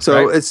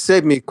 So It's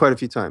saved me quite a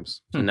few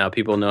times. And now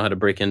people know how to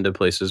break into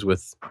places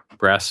with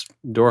brass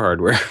door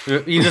hardware.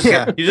 You just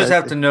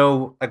have to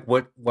know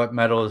what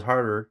metal is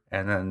harder,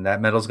 and then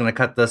that metal is going to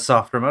cut the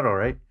softer metal,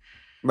 right?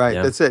 Right.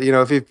 Yeah. That's it.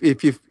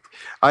 If you,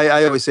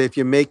 I always say if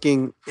you're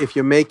making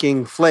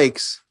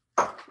flakes,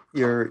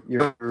 you're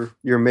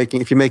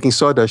making, if you're making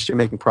sawdust, you're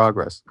making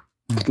progress.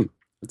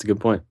 That's a good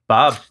point,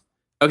 Bob.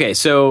 Okay,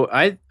 so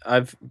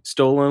I've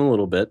stolen a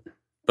little bit,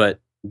 but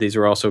these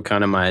are also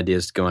kind of my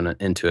ideas going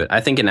into it. I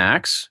think an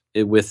axe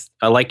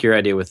I like your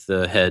idea with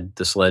the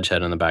sledge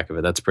head on the back of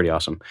it. That's pretty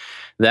awesome.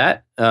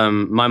 That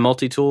my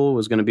multi-tool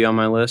was going to be on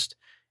my list,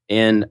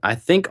 and I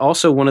think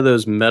also one of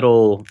those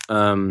metal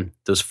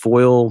those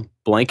foil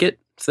blanket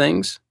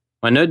things.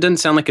 I know it doesn't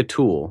sound like a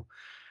tool,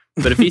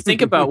 but if you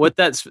think about what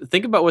that's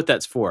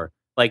for.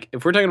 Like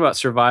if we're talking about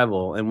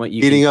survival and what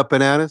you eating up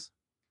bananas.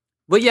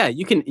 Well, yeah,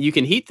 you can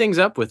heat things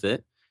up with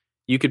it.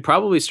 You could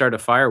probably start a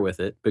fire with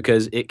it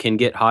because it can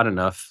get hot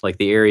enough, like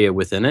the area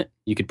within it.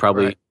 You could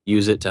probably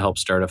use it to help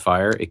start a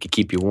fire. It could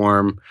keep you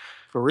warm.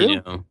 For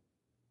real?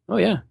 Oh,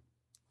 yeah.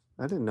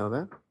 I didn't know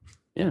that.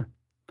 Yeah.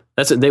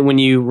 That's it. When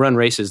you run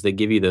races, they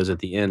give you those at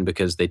the end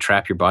because they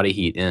trap your body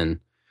heat in.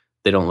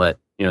 They don't let,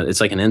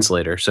 it's like an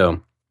insulator.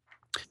 So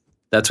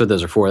that's what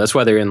those are for. That's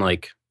why they're in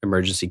like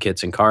emergency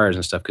kits in cars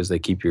and stuff because they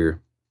keep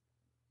your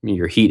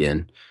heat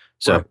in.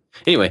 So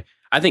anyway,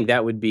 I think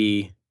that would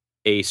be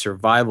a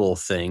survival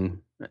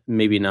thing,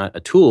 maybe not a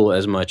tool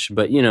as much,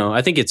 but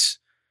I think it's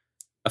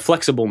a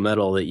flexible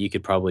metal that you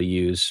could probably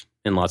use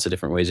in lots of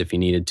different ways if you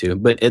needed to.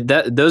 But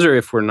those are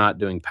if we're not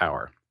doing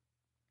power.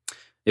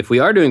 If we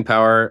are doing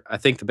power, I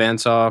think the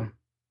bandsaw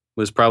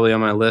was probably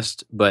on my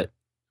list, but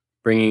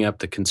bringing up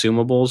the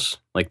consumables,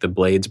 like the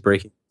blades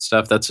breaking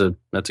stuff, that's a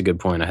good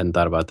point. I hadn't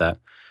thought about that.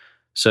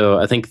 So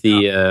I think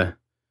the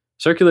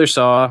circular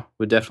saw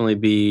would definitely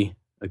be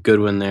a good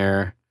one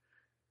there.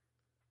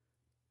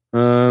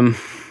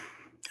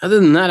 Other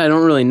than that, I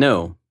don't really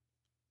know.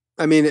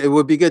 I mean, it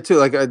would be good too.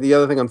 Like the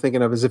other thing I'm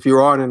thinking of is if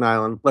you're on an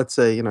island, let's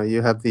say,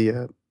 you have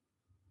the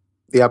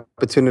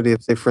opportunity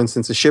of, say, for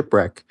instance, a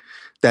shipwreck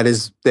that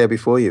is there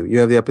before you. You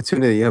have the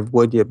opportunity, you have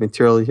wood, you have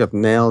material, you have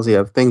nails, you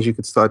have things you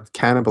could start to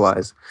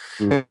cannibalize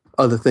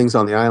other things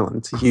on the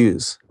island to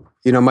use.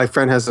 My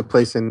friend has a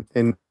place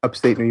in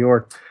upstate New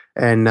York,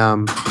 and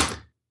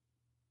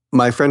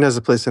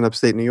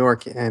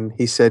and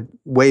he said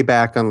way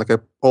back on like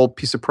a old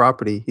piece of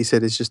property, he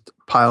said it's just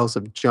piles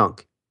of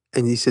junk.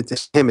 And he said to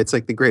him, it's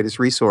like the greatest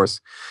resource.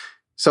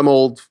 Some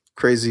old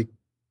crazy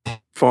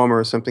farmer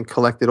or something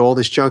collected all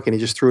this junk and he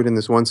just threw it in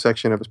this one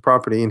section of his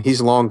property, and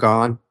he's long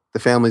gone. The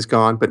family's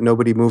gone, but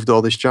nobody moved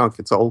all this junk.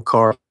 It's old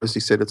cars. He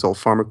said it's old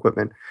farm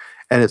equipment,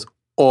 and it's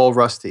all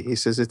rusty. He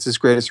says it's his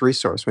greatest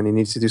resource. When he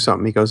needs to do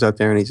something, he goes out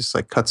there and he just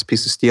like cuts a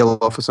piece of steel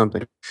off of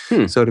something.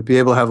 So to be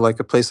able to have like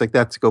a place like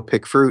that to go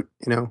pick fruit,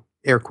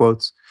 air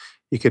quotes,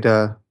 you could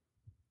have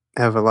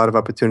a lot of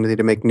opportunity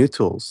to make new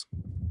tools.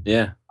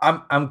 Yeah.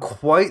 I'm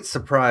quite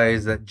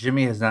surprised that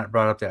Jimmy has not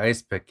brought up the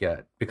ice pick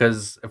yet,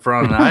 because if we're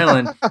on an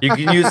island, you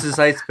can use this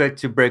ice pick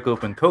to break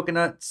open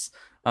coconuts.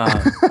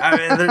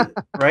 I mean,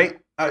 right?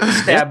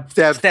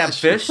 Stab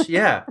fish.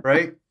 Yeah,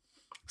 right.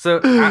 So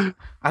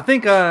I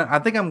think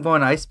I'm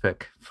going ice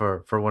pick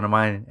for one of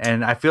mine,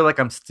 and I feel like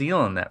I'm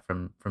stealing that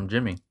from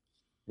Jimmy.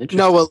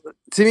 No, well,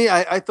 to me,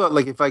 I thought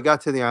like if I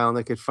got to the island,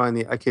 I could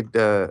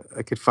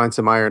find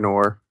some iron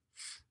ore,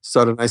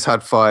 start a nice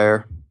hot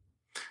fire,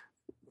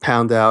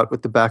 pound out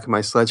with the back of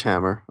my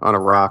sledgehammer on a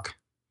rock,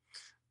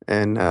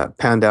 and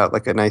pound out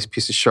like a nice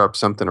piece of sharp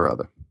something or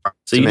other.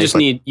 So you just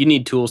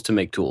need tools to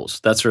make tools.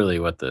 That's really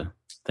what the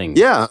thing.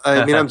 Yeah,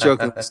 I mean, I'm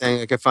joking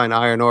saying I could find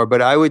iron ore,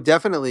 but I would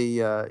definitely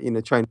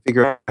try and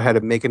figure out how to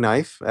make a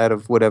knife out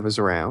of whatever's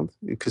around,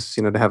 because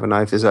to have a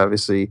knife is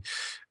obviously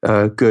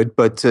good,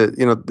 but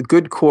the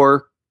good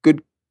core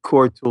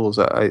tools.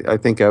 I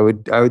think I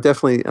would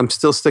definitely. I'm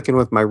still sticking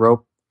with my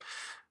rope,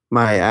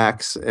 my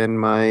axe, and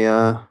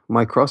my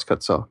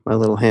crosscut saw, my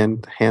little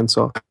hand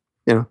saw.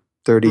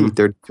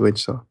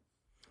 32-inch saw.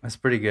 That's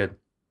pretty good.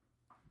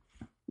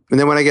 And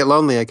then when I get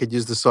lonely, I could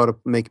use the saw to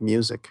make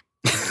music.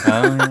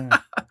 Oh, yeah.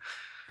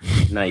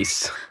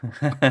 Nice.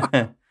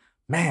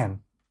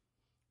 Man,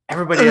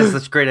 everybody has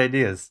such great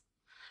ideas.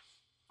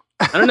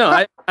 I don't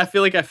know. I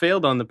feel like I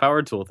failed on the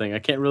power tool thing. I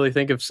can't really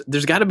think of.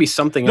 There's got to be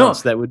something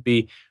else that would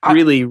be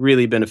really,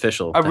 really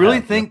beneficial. I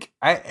really think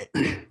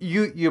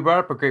you brought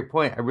up a great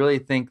point. I really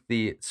think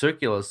the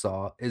circular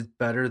saw is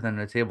better than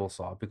a table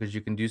saw, because you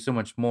can do so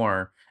much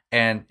more.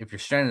 And if you're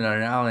stranded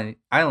on an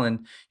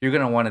island, you're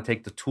going to want to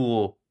take the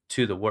tool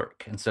to the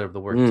work instead of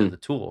the work to the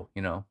tool.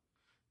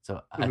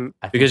 So I think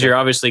because you're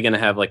obviously going to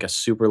have like a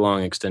super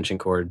long extension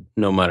cord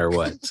no matter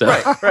what. So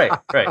right.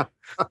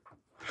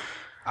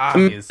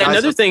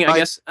 Another thing.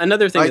 My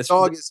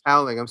dog is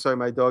howling. I'm sorry.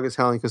 My dog is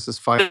howling because this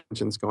fire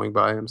engine's going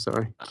by. I'm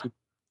sorry.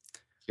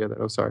 Yeah,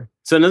 I'm sorry.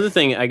 So another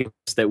thing I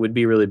guess that would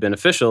be really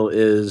beneficial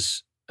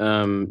is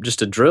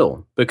just a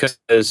drill, because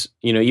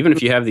even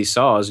if you have these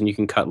saws and you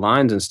can cut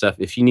lines and stuff,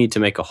 if you need to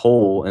make a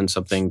hole in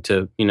something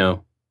to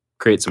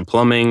create some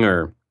plumbing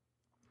or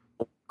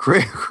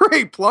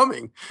great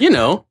plumbing. I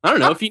don't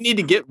know, if you need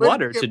to get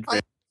water to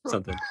drink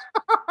something.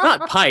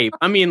 Not pipe.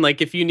 I mean,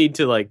 like if you need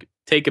to like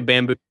take a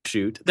bamboo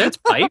shoot, that's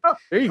pipe.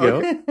 There you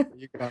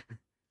go.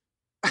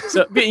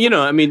 So,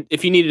 I mean,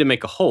 if you needed to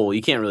make a hole,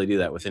 you can't really do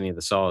that with any of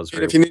the saws.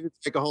 If you needed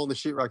to make a hole in the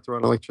sheetrock to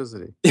run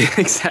electricity.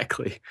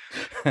 Exactly.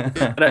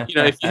 But,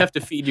 if you have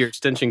to feed your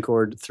extension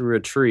cord through a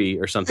tree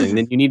or something,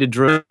 then you need a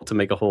drill to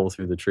make a hole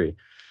through the tree.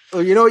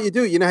 Well, you know what you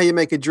do? You know how you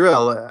make a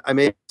drill? I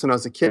made this when I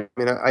was a kid.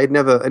 I mean, I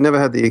never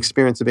had the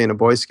experience of being a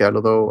Boy Scout,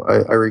 although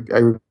I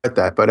regret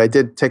that. But I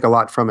did take a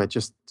lot from it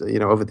just,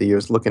 over the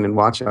years, looking and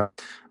watching.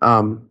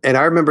 And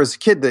I remember as a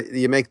kid that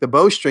you make the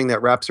bowstring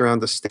that wraps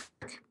around the stick.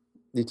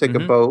 You take a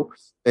bow,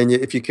 and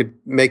if you could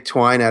make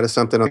twine out of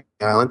something on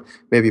the island,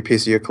 maybe a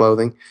piece of your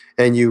clothing,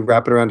 and you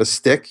wrap it around a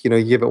stick, you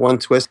give it one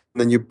twist,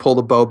 and then you pull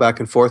the bow back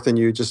and forth, and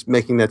you're just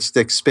making that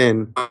stick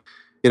spin.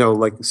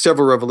 Like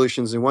several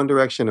revolutions in one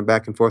direction and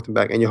back and forth and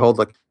back. And you hold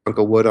like a chunk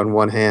of wood on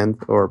one hand,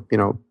 or,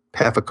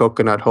 half a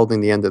coconut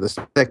holding the end of the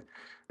stick,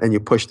 and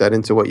you push that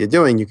into what you're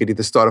doing. You could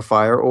either start a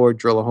fire or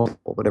drill a hole,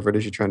 whatever it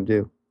is you're trying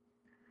to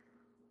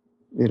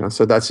do.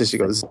 So that's just, you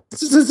go,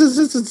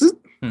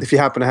 if you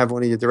happen to have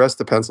one of your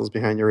DiResta pencils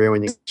behind your ear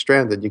when you get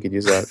stranded, you could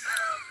use that.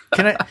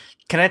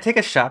 Can I take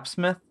a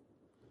shopsmith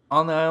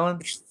on the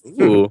island?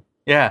 Ooh.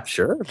 Yeah,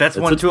 sure. That's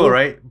one tool,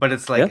 right? But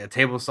it's like a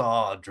table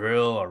saw, a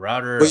drill, a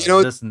router,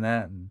 this and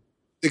that.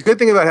 The good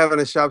thing about having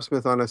a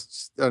shopsmith on a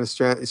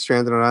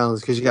stranded on an island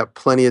is because you got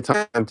plenty of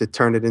time to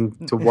turn it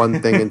into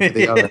one thing into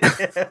the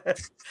other.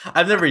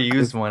 I've never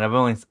used one. I've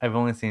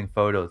only seen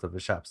photos of a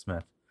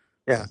shopsmith.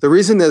 Yeah, the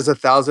reason there's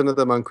 1,000 of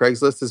them on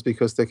Craigslist is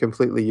because they're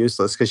completely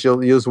useless. Because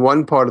you'll use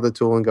one part of the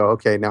tool and go,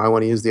 okay, now I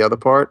want to use the other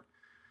part.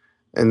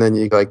 And then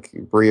you like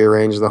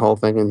rearrange the whole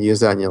thing and use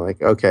that, and you're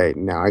like, okay,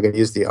 now I got to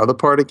use the other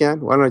part again.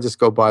 Why don't I just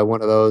go buy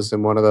one of those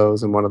and one of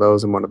those and one of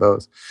those and one of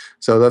those?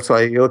 So that's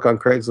why you look on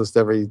Craigslist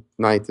every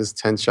night. There's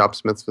 10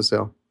 shopsmiths for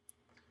sale.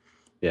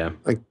 Yeah,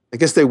 like I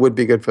guess they would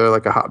be good for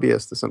like a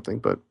hobbyist or something,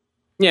 but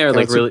or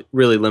like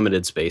really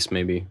limited space,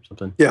 maybe or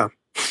something. Yeah,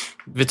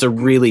 if it's a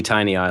really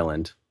tiny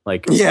island,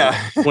 like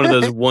one of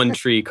those one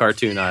tree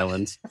cartoon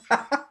islands.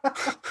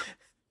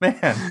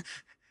 Man.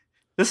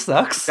 This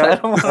sucks. I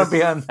don't want to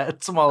be on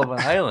that small of an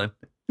island.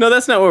 No,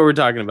 that's not what we're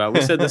talking about.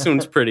 We said this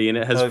one's pretty and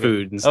it has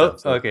food and stuff.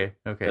 So okay.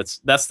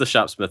 That's the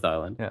Shopsmith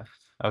Island. Yeah.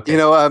 Okay.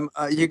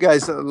 You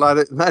guys, a lot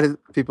of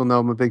people know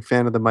I'm a big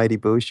fan of the Mighty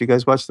Boosh. You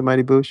guys watch the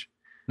Mighty Boosh?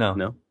 No.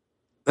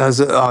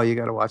 You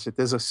got to watch it.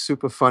 There's a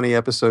super funny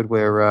episode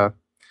where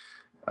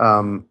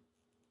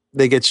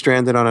they get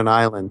stranded on an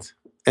island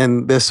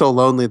and they're so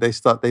lonely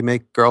they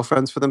make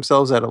girlfriends for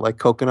themselves out of like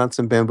coconuts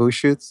and bamboo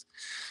shoots.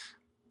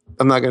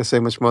 I'm not going to say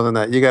much more than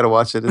that. You got to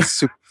watch it. It's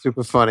super,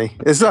 super funny.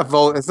 It's not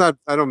vulgar. It's not.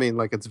 I don't mean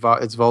like it's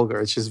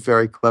vulgar. It's just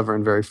very clever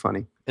and very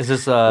funny. Is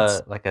this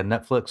like a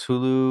Netflix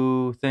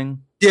Hulu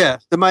thing? Yeah,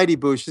 the Mighty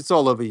Boosh. It's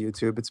all over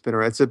YouTube. It's been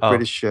around. It's a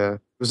British.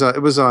 It was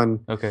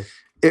on. Okay.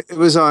 It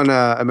was on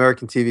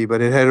American TV,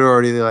 but it had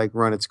already like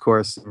run its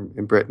course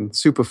in Britain.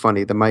 Super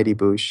funny, The Mighty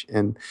Boosh,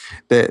 and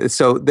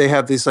so they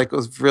have these like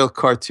those real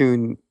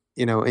cartoon,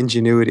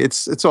 ingenuity.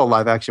 It's all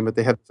live action, but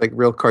they have like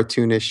real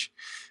cartoonish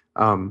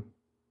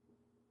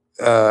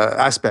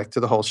aspect to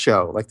the whole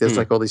show. Like there's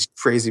like all these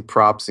crazy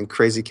props and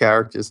crazy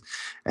characters,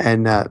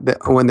 and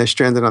when they're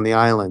stranded on the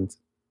island,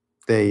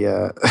 they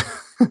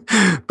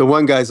the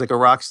one guy's like a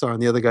rock star and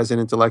the other guy's an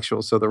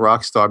intellectual. So the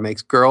rock star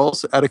makes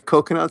girls out of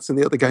coconuts, and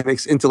the other guy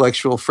makes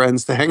intellectual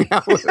friends to hang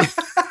out with.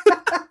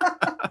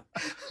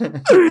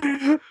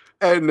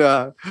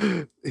 And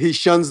he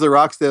shuns the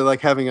rocks. They're like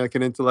having like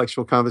an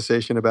intellectual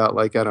conversation about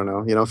like, I don't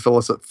know,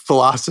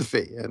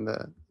 philosophy. And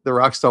the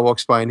rock star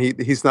walks by and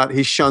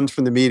he's shunned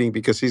from the meeting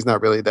because he's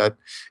not really that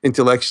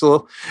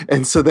intellectual.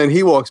 And so then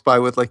he walks by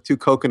with like two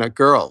coconut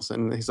girls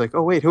and he's like,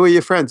 oh wait, who are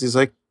your friends? He's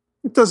like,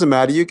 it doesn't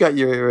matter. You got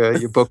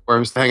your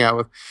bookworms to hang out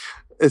with.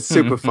 It's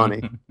super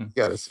funny. You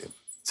gotta see it.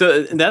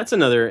 So that's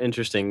another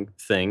interesting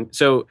thing.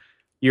 So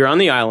you're on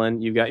the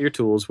island, you've got your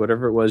tools,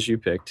 whatever it was you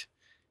picked,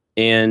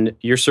 and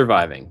you're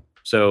surviving.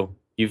 So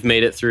you've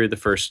made it through the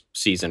first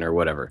season or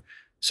whatever.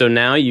 So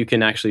now you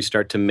can actually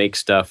start to make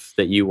stuff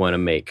that you want to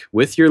make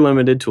with your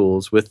limited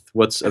tools, with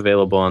what's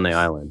available on the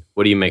island.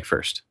 What do you make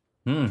first?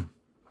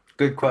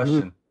 Good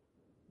question.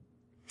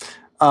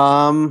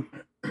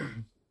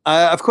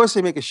 Of course,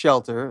 they make a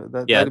shelter.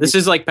 This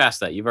is like past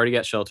that. You've already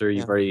got shelter.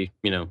 You've already,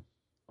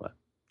 what?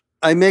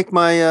 I make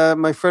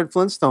my Fred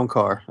Flintstone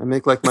car. I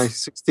make like my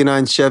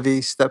 69 Chevy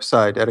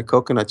stepside out of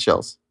coconut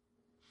shells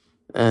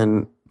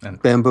and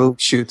bamboo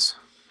shoots.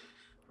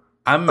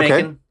 I'm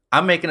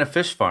making a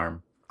fish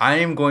farm. I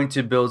am going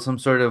to build some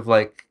sort of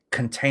like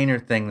container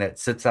thing that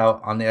sits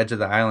out on the edge of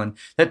the island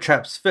that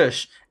traps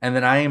fish, and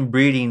then I am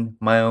breeding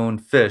my own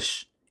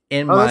fish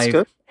in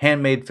my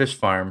handmade fish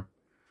farm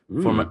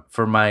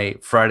for my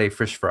Friday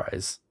fish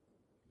fries,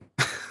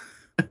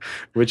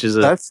 which is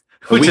a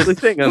weekly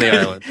thing on the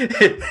island.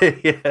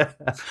 Yeah,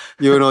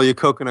 you and all your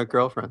coconut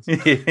girlfriends.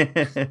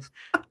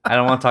 I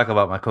don't want to talk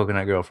about my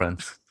coconut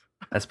girlfriends.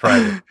 That's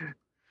private.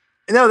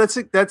 No, that's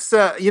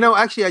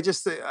actually,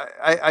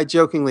 I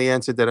jokingly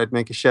answered that I'd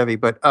make a Chevy,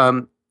 but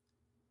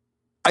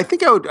I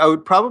think I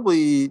would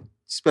probably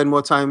spend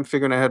more time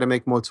figuring out how to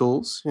make more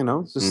tools,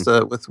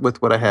 with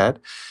what I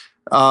had.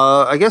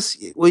 I guess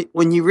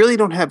when you really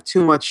don't have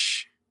too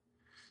much,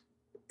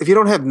 if you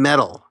don't have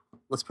metal,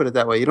 let's put it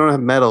that way, you don't have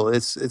metal,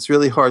 it's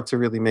really hard to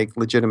really make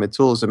legitimate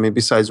tools. I mean,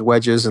 besides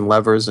wedges and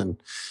levers and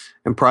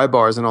pry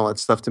bars and all that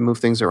stuff to move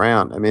things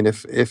around. I mean,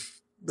 if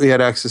we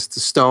had access to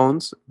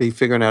stones, be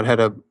figuring out how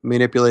to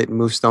manipulate and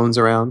move stones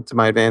around to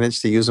my advantage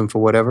to use them for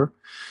whatever.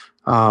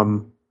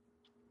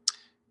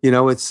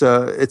 It's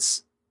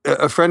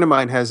a friend of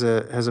mine has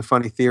a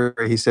funny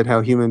theory. He said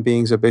how human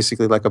beings are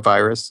basically like a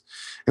virus,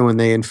 and when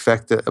they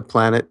infect a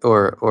planet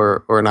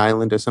or an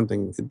island or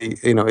something,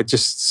 it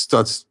just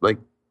starts like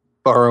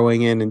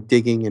burrowing in and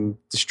digging and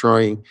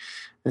destroying.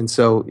 And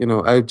so,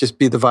 I'd just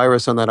be the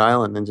virus on that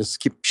island and just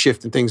keep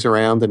shifting things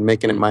around and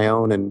making it my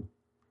own and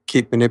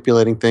keep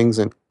manipulating things,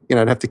 and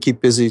I'd have to keep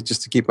busy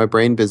just to keep my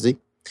brain busy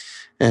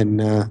and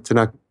to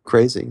not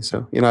crazy.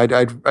 So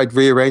I'd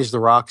rearrange the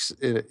rocks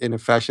in a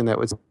fashion that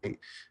would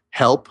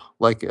help,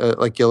 like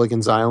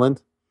Gilligan's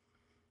Island.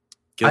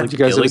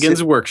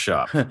 Gilligan's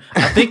Workshop.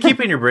 I think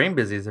keeping your brain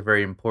busy is a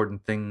very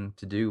important thing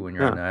to do when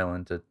you're on the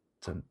island to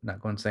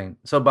not go insane.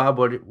 So Bob,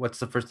 what's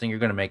the first thing you're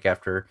going to make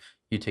after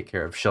you take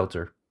care of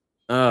shelter?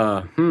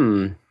 I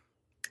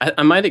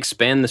might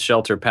expand the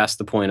shelter past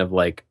the point of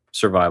like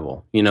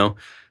survival,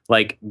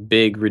 like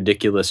big,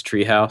 ridiculous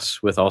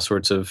treehouse with all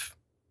sorts of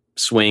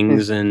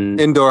swings and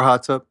indoor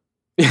hot tub.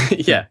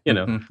 Yeah,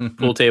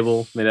 pool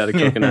table made out of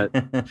coconut.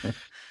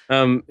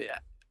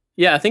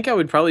 I think I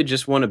would probably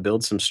just want to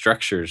build some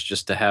structures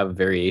just to have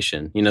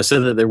variation,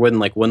 so that there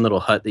wasn't like one little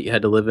hut that you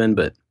had to live in,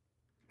 but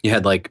you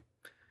had like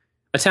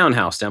a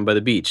townhouse down by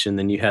the beach, and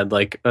then you had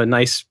like a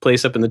nice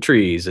place up in the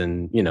trees,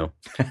 and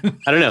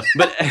I don't know,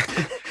 but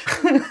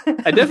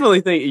I definitely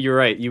think you're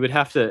right. You would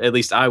have to, at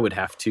least I would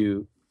have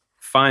to,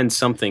 find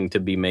something to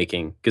be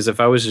making, because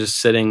if I was just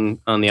sitting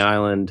on the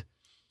island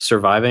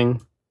surviving,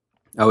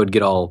 I would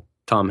get all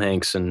Tom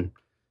Hanks and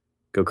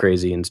go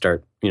crazy and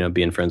start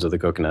being friends with a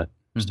coconut,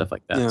 stuff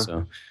like that. Yeah.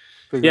 So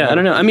I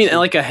don't know. I mean,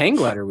 like a hang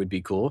glider would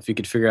be cool if you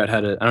could figure out how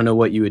to. I don't know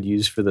what you would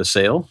use for the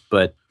sail,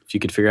 but if you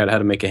could figure out how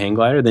to make a hang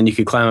glider, then you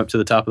could climb up to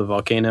the top of the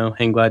volcano,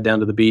 hang glide down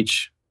to the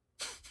beach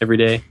every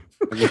day.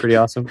 That'd be pretty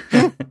awesome.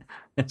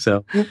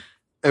 So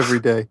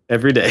every day.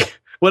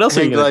 What else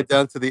are you hang glide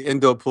down to the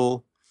indoor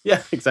pool?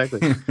 Yeah,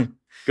 exactly.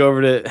 Go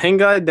over to hang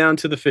glide down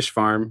to the fish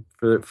farm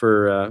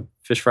for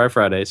Fish Fry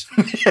Fridays.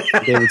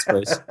 David's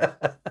place.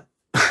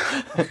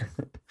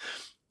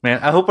 Man,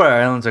 I hope our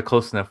islands are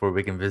close enough where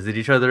we can visit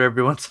each other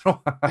every once in a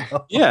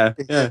while. Yeah.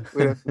 We have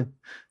to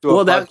do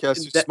a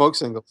podcast of smoke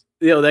singles.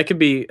 That could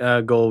be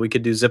a goal. We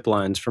could do zip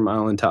lines from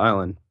island to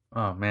island.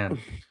 Oh man,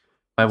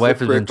 my wife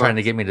has been trying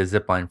to get me to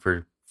zip line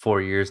for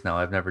 4 years now.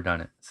 I've never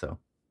done it. So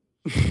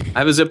I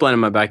have a zip line in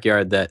my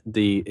backyard that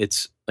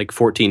it's like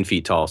 14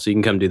 feet tall, so you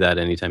can come do that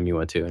anytime you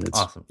want to. And it's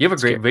awesome. You have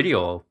a great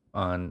video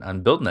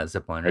on building that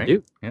zip line, right? I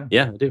do. Yeah.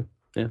 Yeah, I do.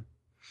 Yeah.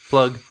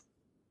 Plug.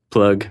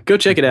 Go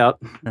check it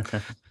out.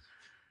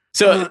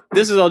 So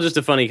this is all just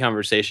a funny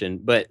conversation,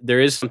 but there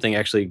is something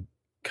actually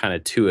kind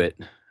of to it.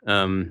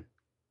 And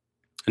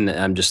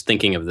I'm just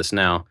thinking of this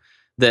now,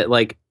 that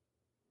like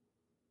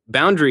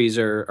boundaries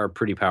are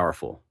pretty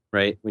powerful,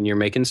 right? When you're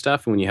making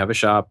stuff and when you have a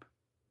shop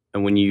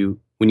and when you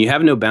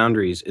have no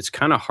boundaries, it's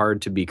kind of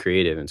hard to be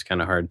creative and it's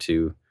kind of hard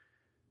to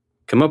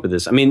come up with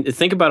this. I mean,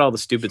 think about all the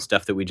stupid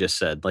stuff that we just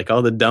said, like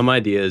all the dumb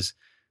ideas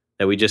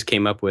that we just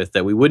came up with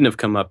that we wouldn't have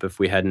come up if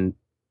we hadn't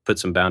put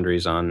some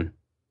boundaries on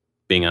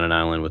being on an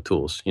island with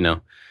tools, you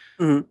know?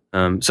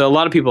 Mm-hmm. So a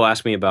lot of people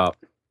ask me about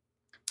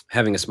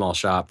having a small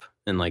shop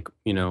and like,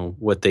 you know,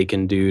 what they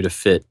can do to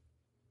fit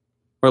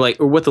or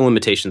what the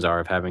limitations are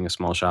of having a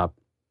small shop.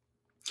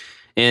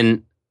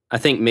 And I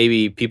think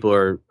maybe people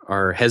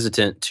are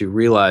hesitant to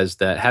realize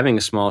that having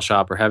a small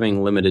shop or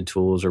having limited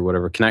tools or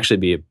whatever can actually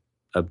be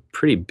a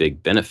pretty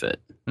big benefit.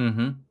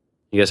 Mm-hmm.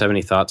 You guys have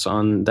any thoughts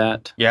on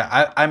that?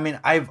 Yeah, I mean,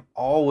 I've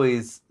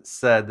always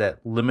said that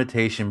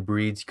limitation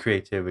breeds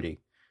creativity.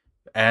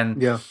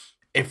 And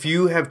if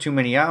you have too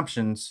many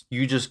options,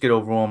 you just get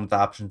overwhelmed with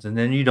options and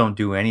then you don't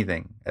do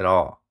anything at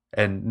all.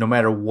 And no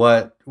matter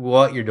what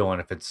you're doing,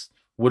 if it's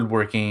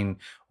woodworking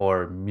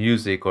or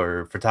music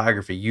or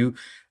photography,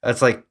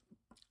 it's like,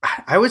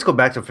 I always go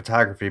back to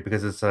photography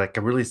because it's like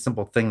a really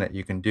simple thing that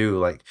you can do.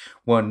 Like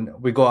when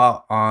we go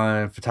out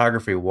on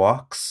photography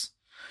walks,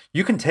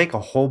 you can take a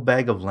whole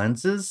bag of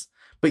lenses,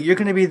 but you're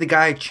going to be the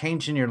guy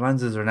changing your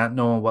lenses or not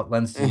knowing what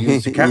lens to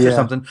use to capture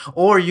something.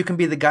 Or you can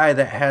be the guy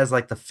that has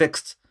like the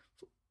fixed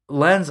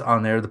lens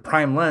on there, the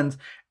prime lens,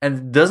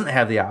 and doesn't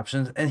have the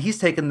options. And he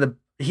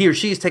or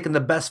she's taking the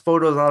best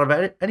photos out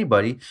of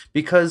anybody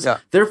because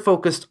they're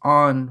focused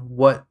on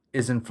what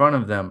is in front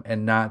of them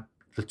and not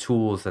the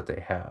tools that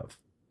they have.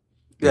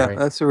 Yeah, right?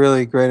 That's a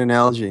really great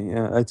analogy.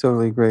 Yeah, I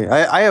totally agree.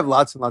 I have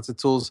lots and lots of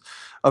tools,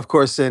 of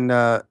course, and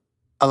a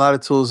lot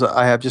of tools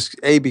I have just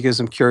A, because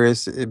I'm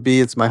curious, B,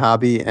 it's my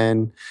hobby,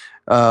 and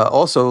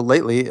also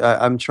lately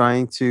I'm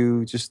trying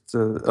to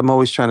I'm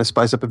always trying to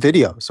spice up a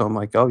video. So I'm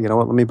like, oh, you know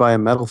what, let me buy a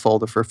metal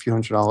folder for a few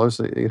 $100s.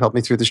 It helped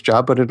me through this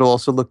job, but it'll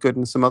also look good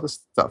in some other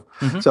stuff.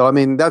 Mm-hmm. So, I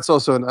mean, that's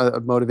also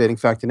a motivating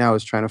factor now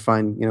is trying to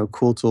find, you know,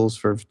 cool tools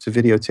to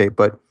videotape.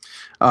 But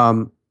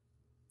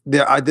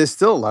there's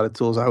still a lot of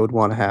tools I would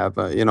want to have.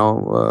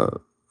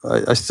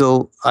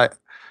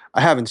 I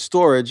have in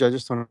storage. I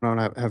just don't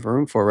have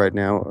room for right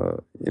now.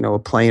 A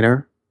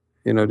planer,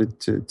 you know,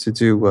 to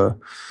do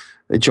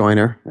a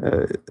joiner,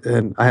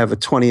 and I have a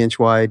 20-inch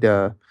wide,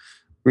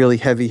 really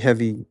heavy,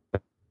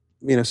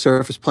 you know,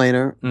 surface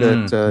planer that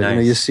nice. You know,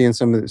 you see in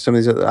some of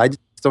these. I just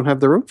don't have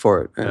the room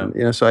for it, and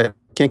you know, so I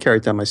can't carry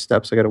it down my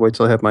steps. I got to wait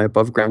till I have my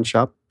above ground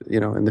shop, you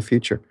know, in the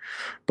future.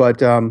 But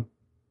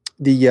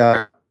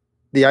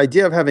the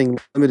idea of having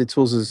limited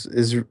tools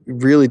is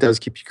really does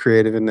keep you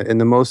creative. And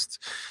the most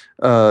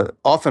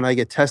often I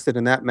get tested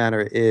in that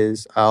manner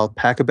is I'll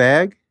pack a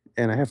bag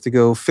and I have to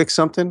go fix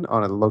something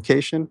on a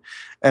location,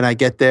 and I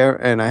get there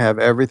and I have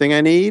everything I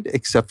need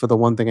except for the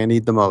one thing I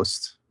need the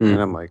most. And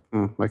I'm like,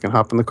 I can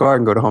hop in the car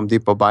and go to Home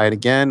Depot, buy it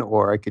again,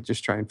 or I could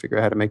just try and figure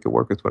out how to make it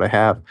work with what I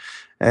have.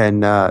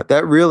 And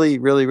that really,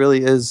 really,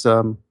 really is,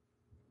 you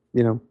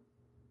know,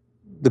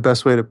 the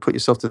best way to put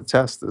yourself to the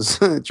test is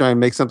try and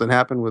make something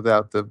happen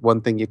without the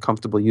one thing you're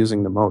comfortable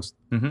using the most.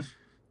 Mm-hmm.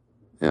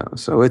 Yeah.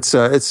 So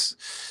it's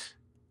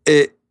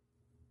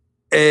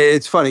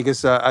funny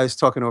because I was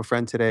talking to a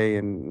friend today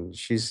and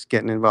she's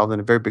getting involved in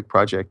a very big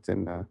project.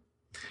 And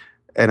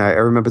I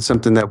remembered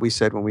something that we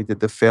said when we did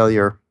the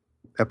failure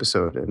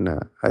episode. And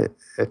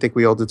I think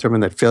we all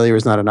determined that failure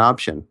is not an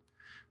option.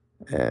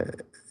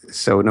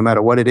 So no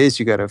matter what it is,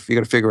 you gotta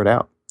figure it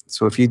out.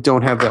 So if you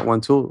don't have that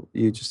one tool,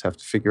 you just have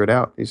to figure it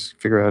out. You just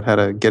figure out how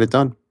to get it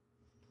done.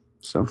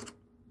 So,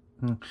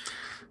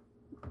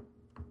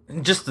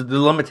 just the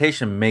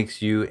limitation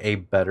makes you a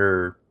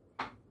better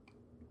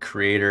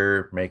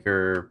creator,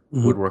 maker,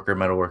 woodworker,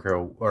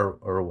 metalworker,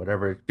 or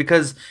whatever.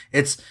 Because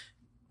it's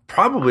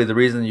probably the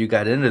reason you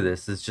got into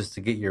this is just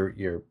to get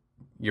your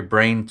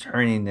brain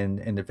turning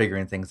into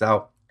figuring things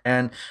out.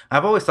 And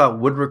I've always thought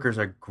woodworkers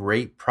are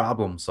great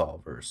problem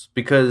solvers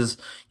because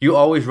you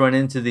always run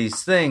into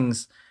these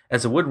things.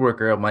 As a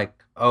woodworker, I'm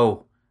like,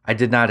 oh, I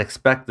did not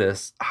expect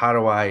this. How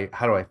do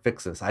I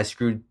fix this? I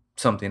screwed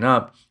something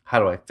up. How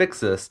do I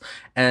fix this?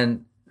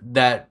 And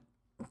that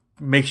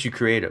makes you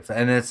creative.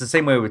 And it's the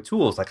same way with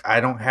tools. Like I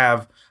don't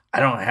have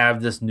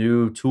this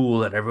new tool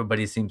that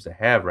everybody seems to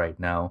have right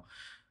now.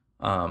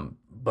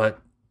 But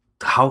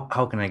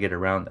how can I get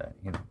around that?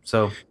 You know,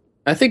 so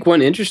I think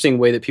one interesting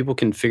way that people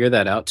can figure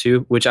that out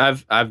too, which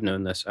I've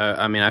known this.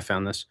 I mean, I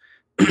found this.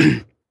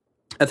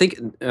 I think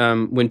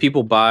when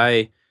people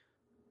buy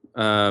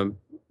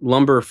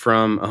lumber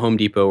from a Home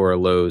Depot or a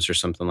Lowe's or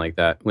something like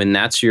that, when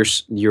that's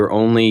your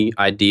only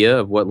idea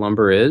of what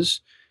lumber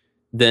is,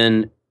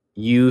 then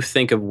you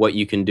think of what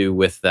you can do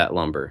with that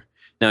lumber.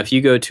 Now, if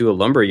you go to a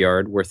lumber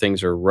yard where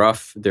things are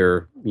rough,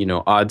 they're, you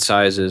know, odd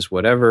sizes,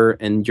 whatever,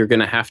 and you're going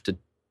to have to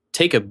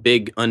take a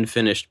big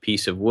unfinished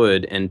piece of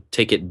wood and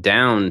take it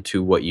down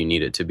to what you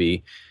need it to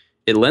be,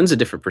 it lends a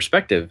different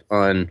perspective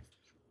on,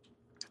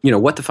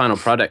 what the final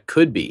product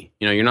could be.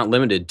 You're not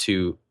limited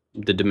to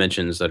the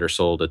dimensions that are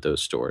sold at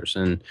those stores.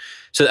 And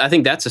so I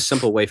think that's a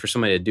simple way for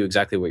somebody to do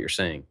exactly what you're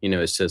saying,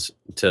 is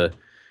to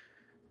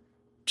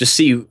just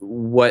see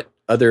what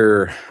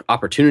other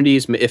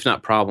opportunities, if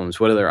not problems,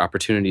 what other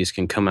opportunities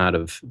can come out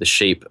of the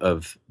shape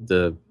of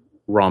the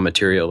raw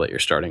material that you're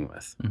starting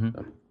with. Mm-hmm.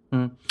 So.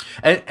 Mm-hmm.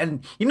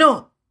 And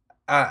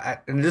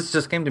and this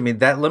just came to me,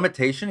 that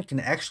limitation can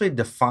actually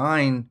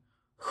define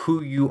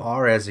who you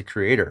are as a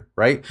creator,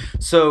 right?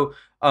 So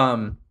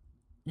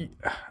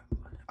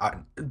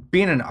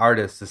being an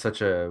artist is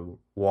such a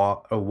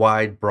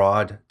wide,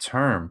 broad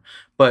term,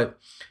 but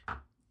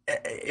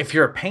if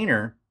you're a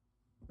painter,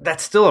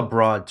 that's still a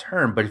broad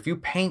term. But if you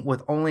paint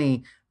with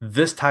only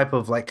this type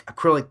of like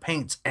acrylic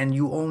paints and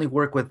you only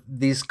work with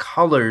these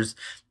colors,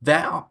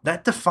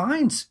 that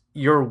defines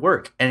your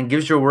work and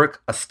gives your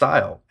work a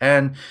style.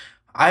 And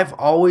I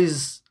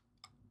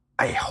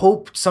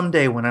hope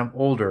someday when I'm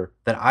older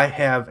that I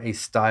have a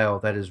style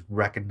that is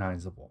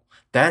recognizable.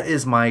 That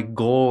is my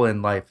goal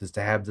in life, is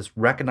to have this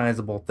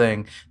recognizable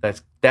thing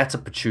that's a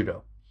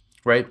Picciuto,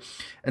 right?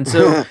 And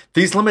so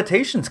these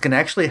limitations can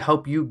actually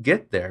help you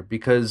get there,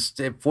 because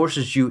it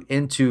forces you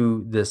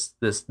into this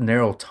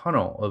narrow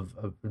tunnel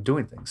of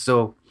doing things.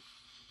 So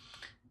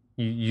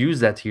you use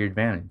that to your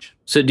advantage.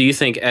 So do you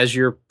think as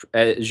your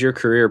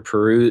career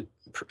pursues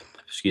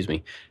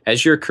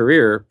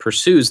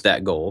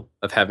that goal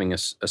of having a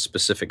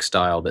specific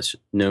style that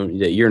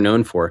you're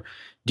known for,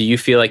 do you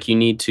feel like you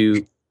need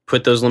to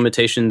put those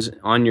limitations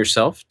on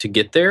yourself to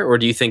get there, or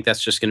do you think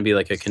that's just going to be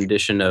like a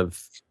condition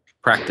of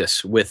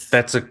practice with?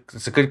 That's a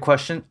good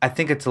question. I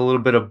think it's a little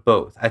bit of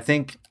both. I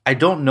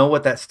don't know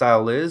what that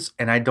style is,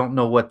 and I don't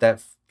know what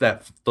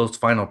those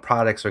final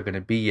products are going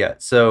to be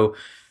yet. So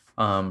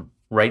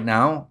right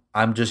now,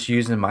 I'm just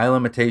using my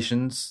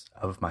limitations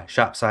of my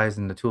shop size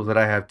and the tools that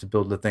I have to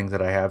build the things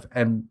that I have,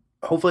 and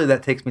hopefully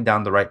that takes me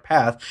down the right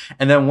path.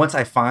 And then once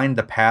I find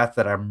the path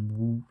that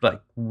I'm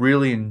like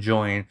really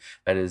enjoying,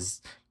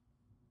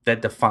 that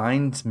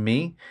defines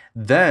me,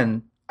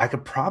 then I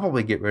could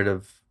probably get rid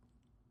of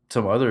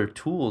some other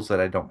tools that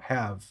I don't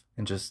have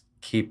and just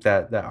keep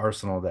that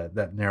arsenal,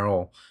 that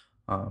narrow,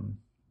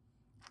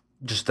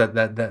 just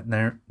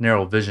that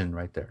narrow vision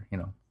right there.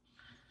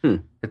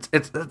 That's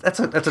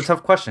a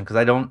tough question, because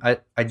I don't know.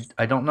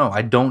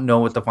 I don't know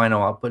what the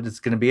final output is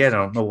going to be. I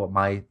don't know what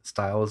my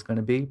style is going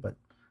to be, but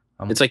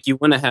it's like you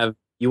want to have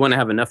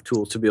enough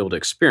tools to be able to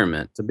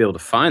experiment, to be able to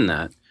find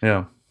that.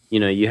 Yeah.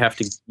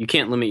 You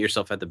can't limit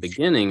yourself at the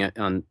beginning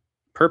on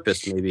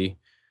purpose, maybe,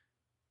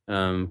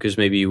 because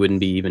maybe you wouldn't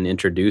be even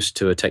introduced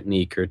to a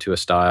technique or to a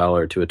style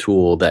or to a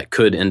tool that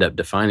could end up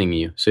defining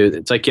you. So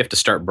it's like you have to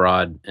start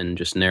broad and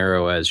just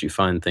narrow as you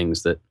find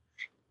things that,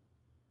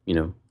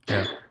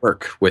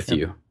 work with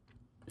you.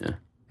 Yeah.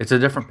 It's a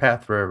different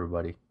path for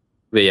everybody.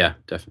 But yeah,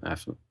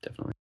 definitely.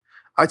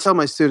 I tell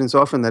my students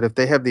often that if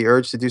they have the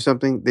urge to do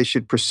something, they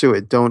should pursue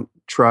it. Don't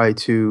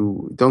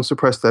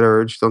suppress that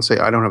urge. Don't say,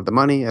 I don't have the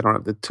money, I don't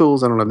have the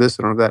tools, I don't have this,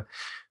 I don't have that.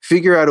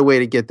 Figure out a way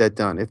to get that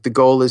done. If the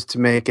goal is to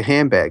make a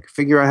handbag,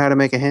 figure out how to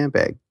make a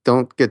handbag.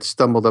 Don't get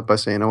stumbled up by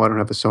saying, oh, I don't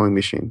have a sewing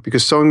machine.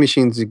 Because sewing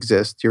machines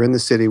exist. You're in the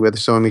city where the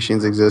sewing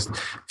machines exist.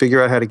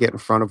 Figure out how to get in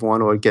front of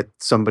one, or get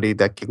somebody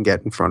that can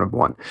get in front of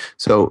one.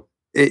 So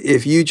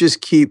if you just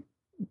keep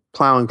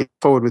plowing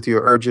forward with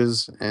your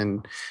urges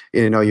and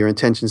your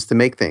intentions to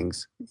make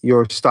things,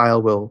 your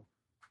style will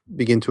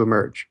begin to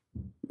emerge.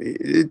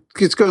 It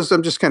goes.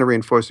 I'm just kind of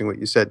reinforcing what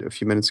you said a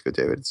few minutes ago,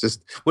 David. It's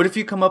just, what if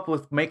you come up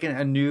with making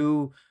a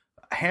new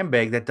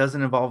handbag that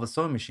doesn't involve a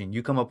sewing machine?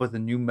 You come up with a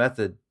new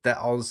method that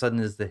all of a sudden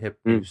is the hip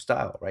new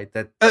style, right?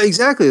 That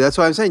exactly. That's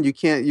why I'm saying you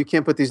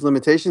can't put these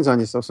limitations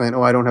on yourself, saying,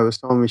 "Oh, I don't have a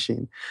sewing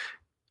machine."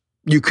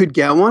 You could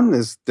get one,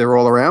 as they're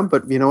all around,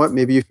 but you know what?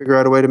 Maybe you figure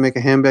out a way to make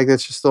a handbag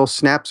that's just all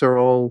snaps or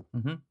all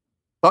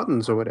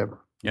buttons or whatever.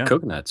 Yeah,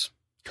 coconuts.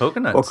 Or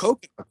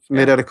coconuts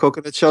made out of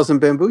coconut shells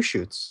and bamboo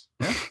shoots.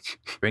 Yeah.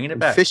 Bringing it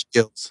back. Fish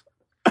gills.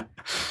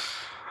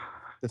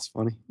 That's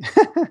funny.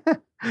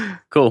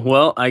 Cool.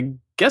 Well, I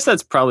guess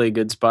that's probably a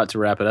good spot to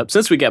wrap it up.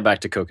 Since we got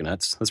back to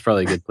coconuts, that's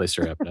probably a good place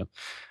to wrap it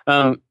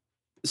up.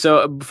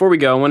 So before we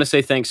go, I want to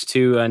say thanks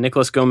to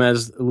Nicholas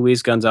Gomez,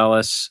 Luis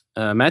Gonzalez,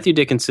 Matthew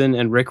Dickinson,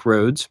 and Rick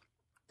Rhodes.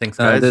 Thanks,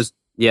 guys.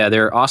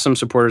 They're awesome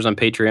supporters on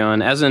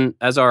Patreon,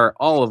 as are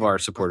all of our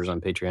supporters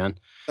on Patreon.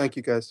 Thank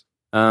you, guys.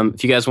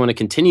 If you guys want to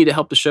continue to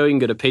help the show, you can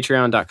go to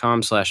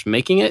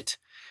patreon.com/makingit.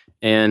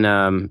 And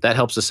that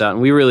helps us out.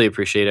 And we really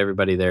appreciate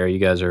everybody there. You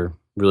guys are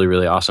really,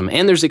 really awesome.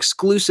 And there's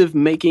exclusive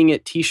Making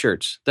It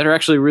t-shirts that are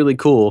actually really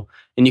cool.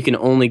 And you can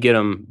only get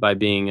them by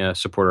being a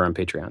supporter on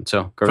Patreon.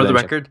 So for the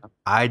record,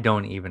 I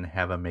don't even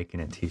have a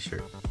Making It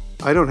t-shirt.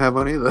 I don't have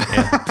one either.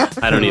 Yeah,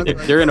 I don't either.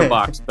 They're in a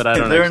box, but I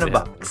don't They're in a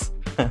box.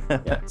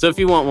 Yeah. So if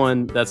you want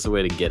one, that's the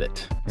way to get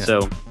it. Yeah.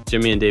 So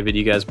Jimmy and David,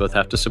 you guys both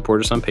have to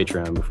support us on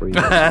Patreon before you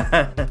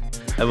guys.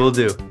 I will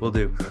do. We'll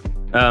do.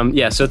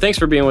 So thanks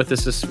for being with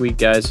us this week,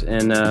 guys.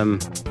 And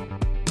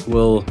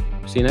we'll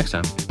see you next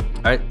time.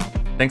 right.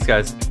 Thanks,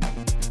 guys.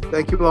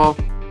 Thank you all.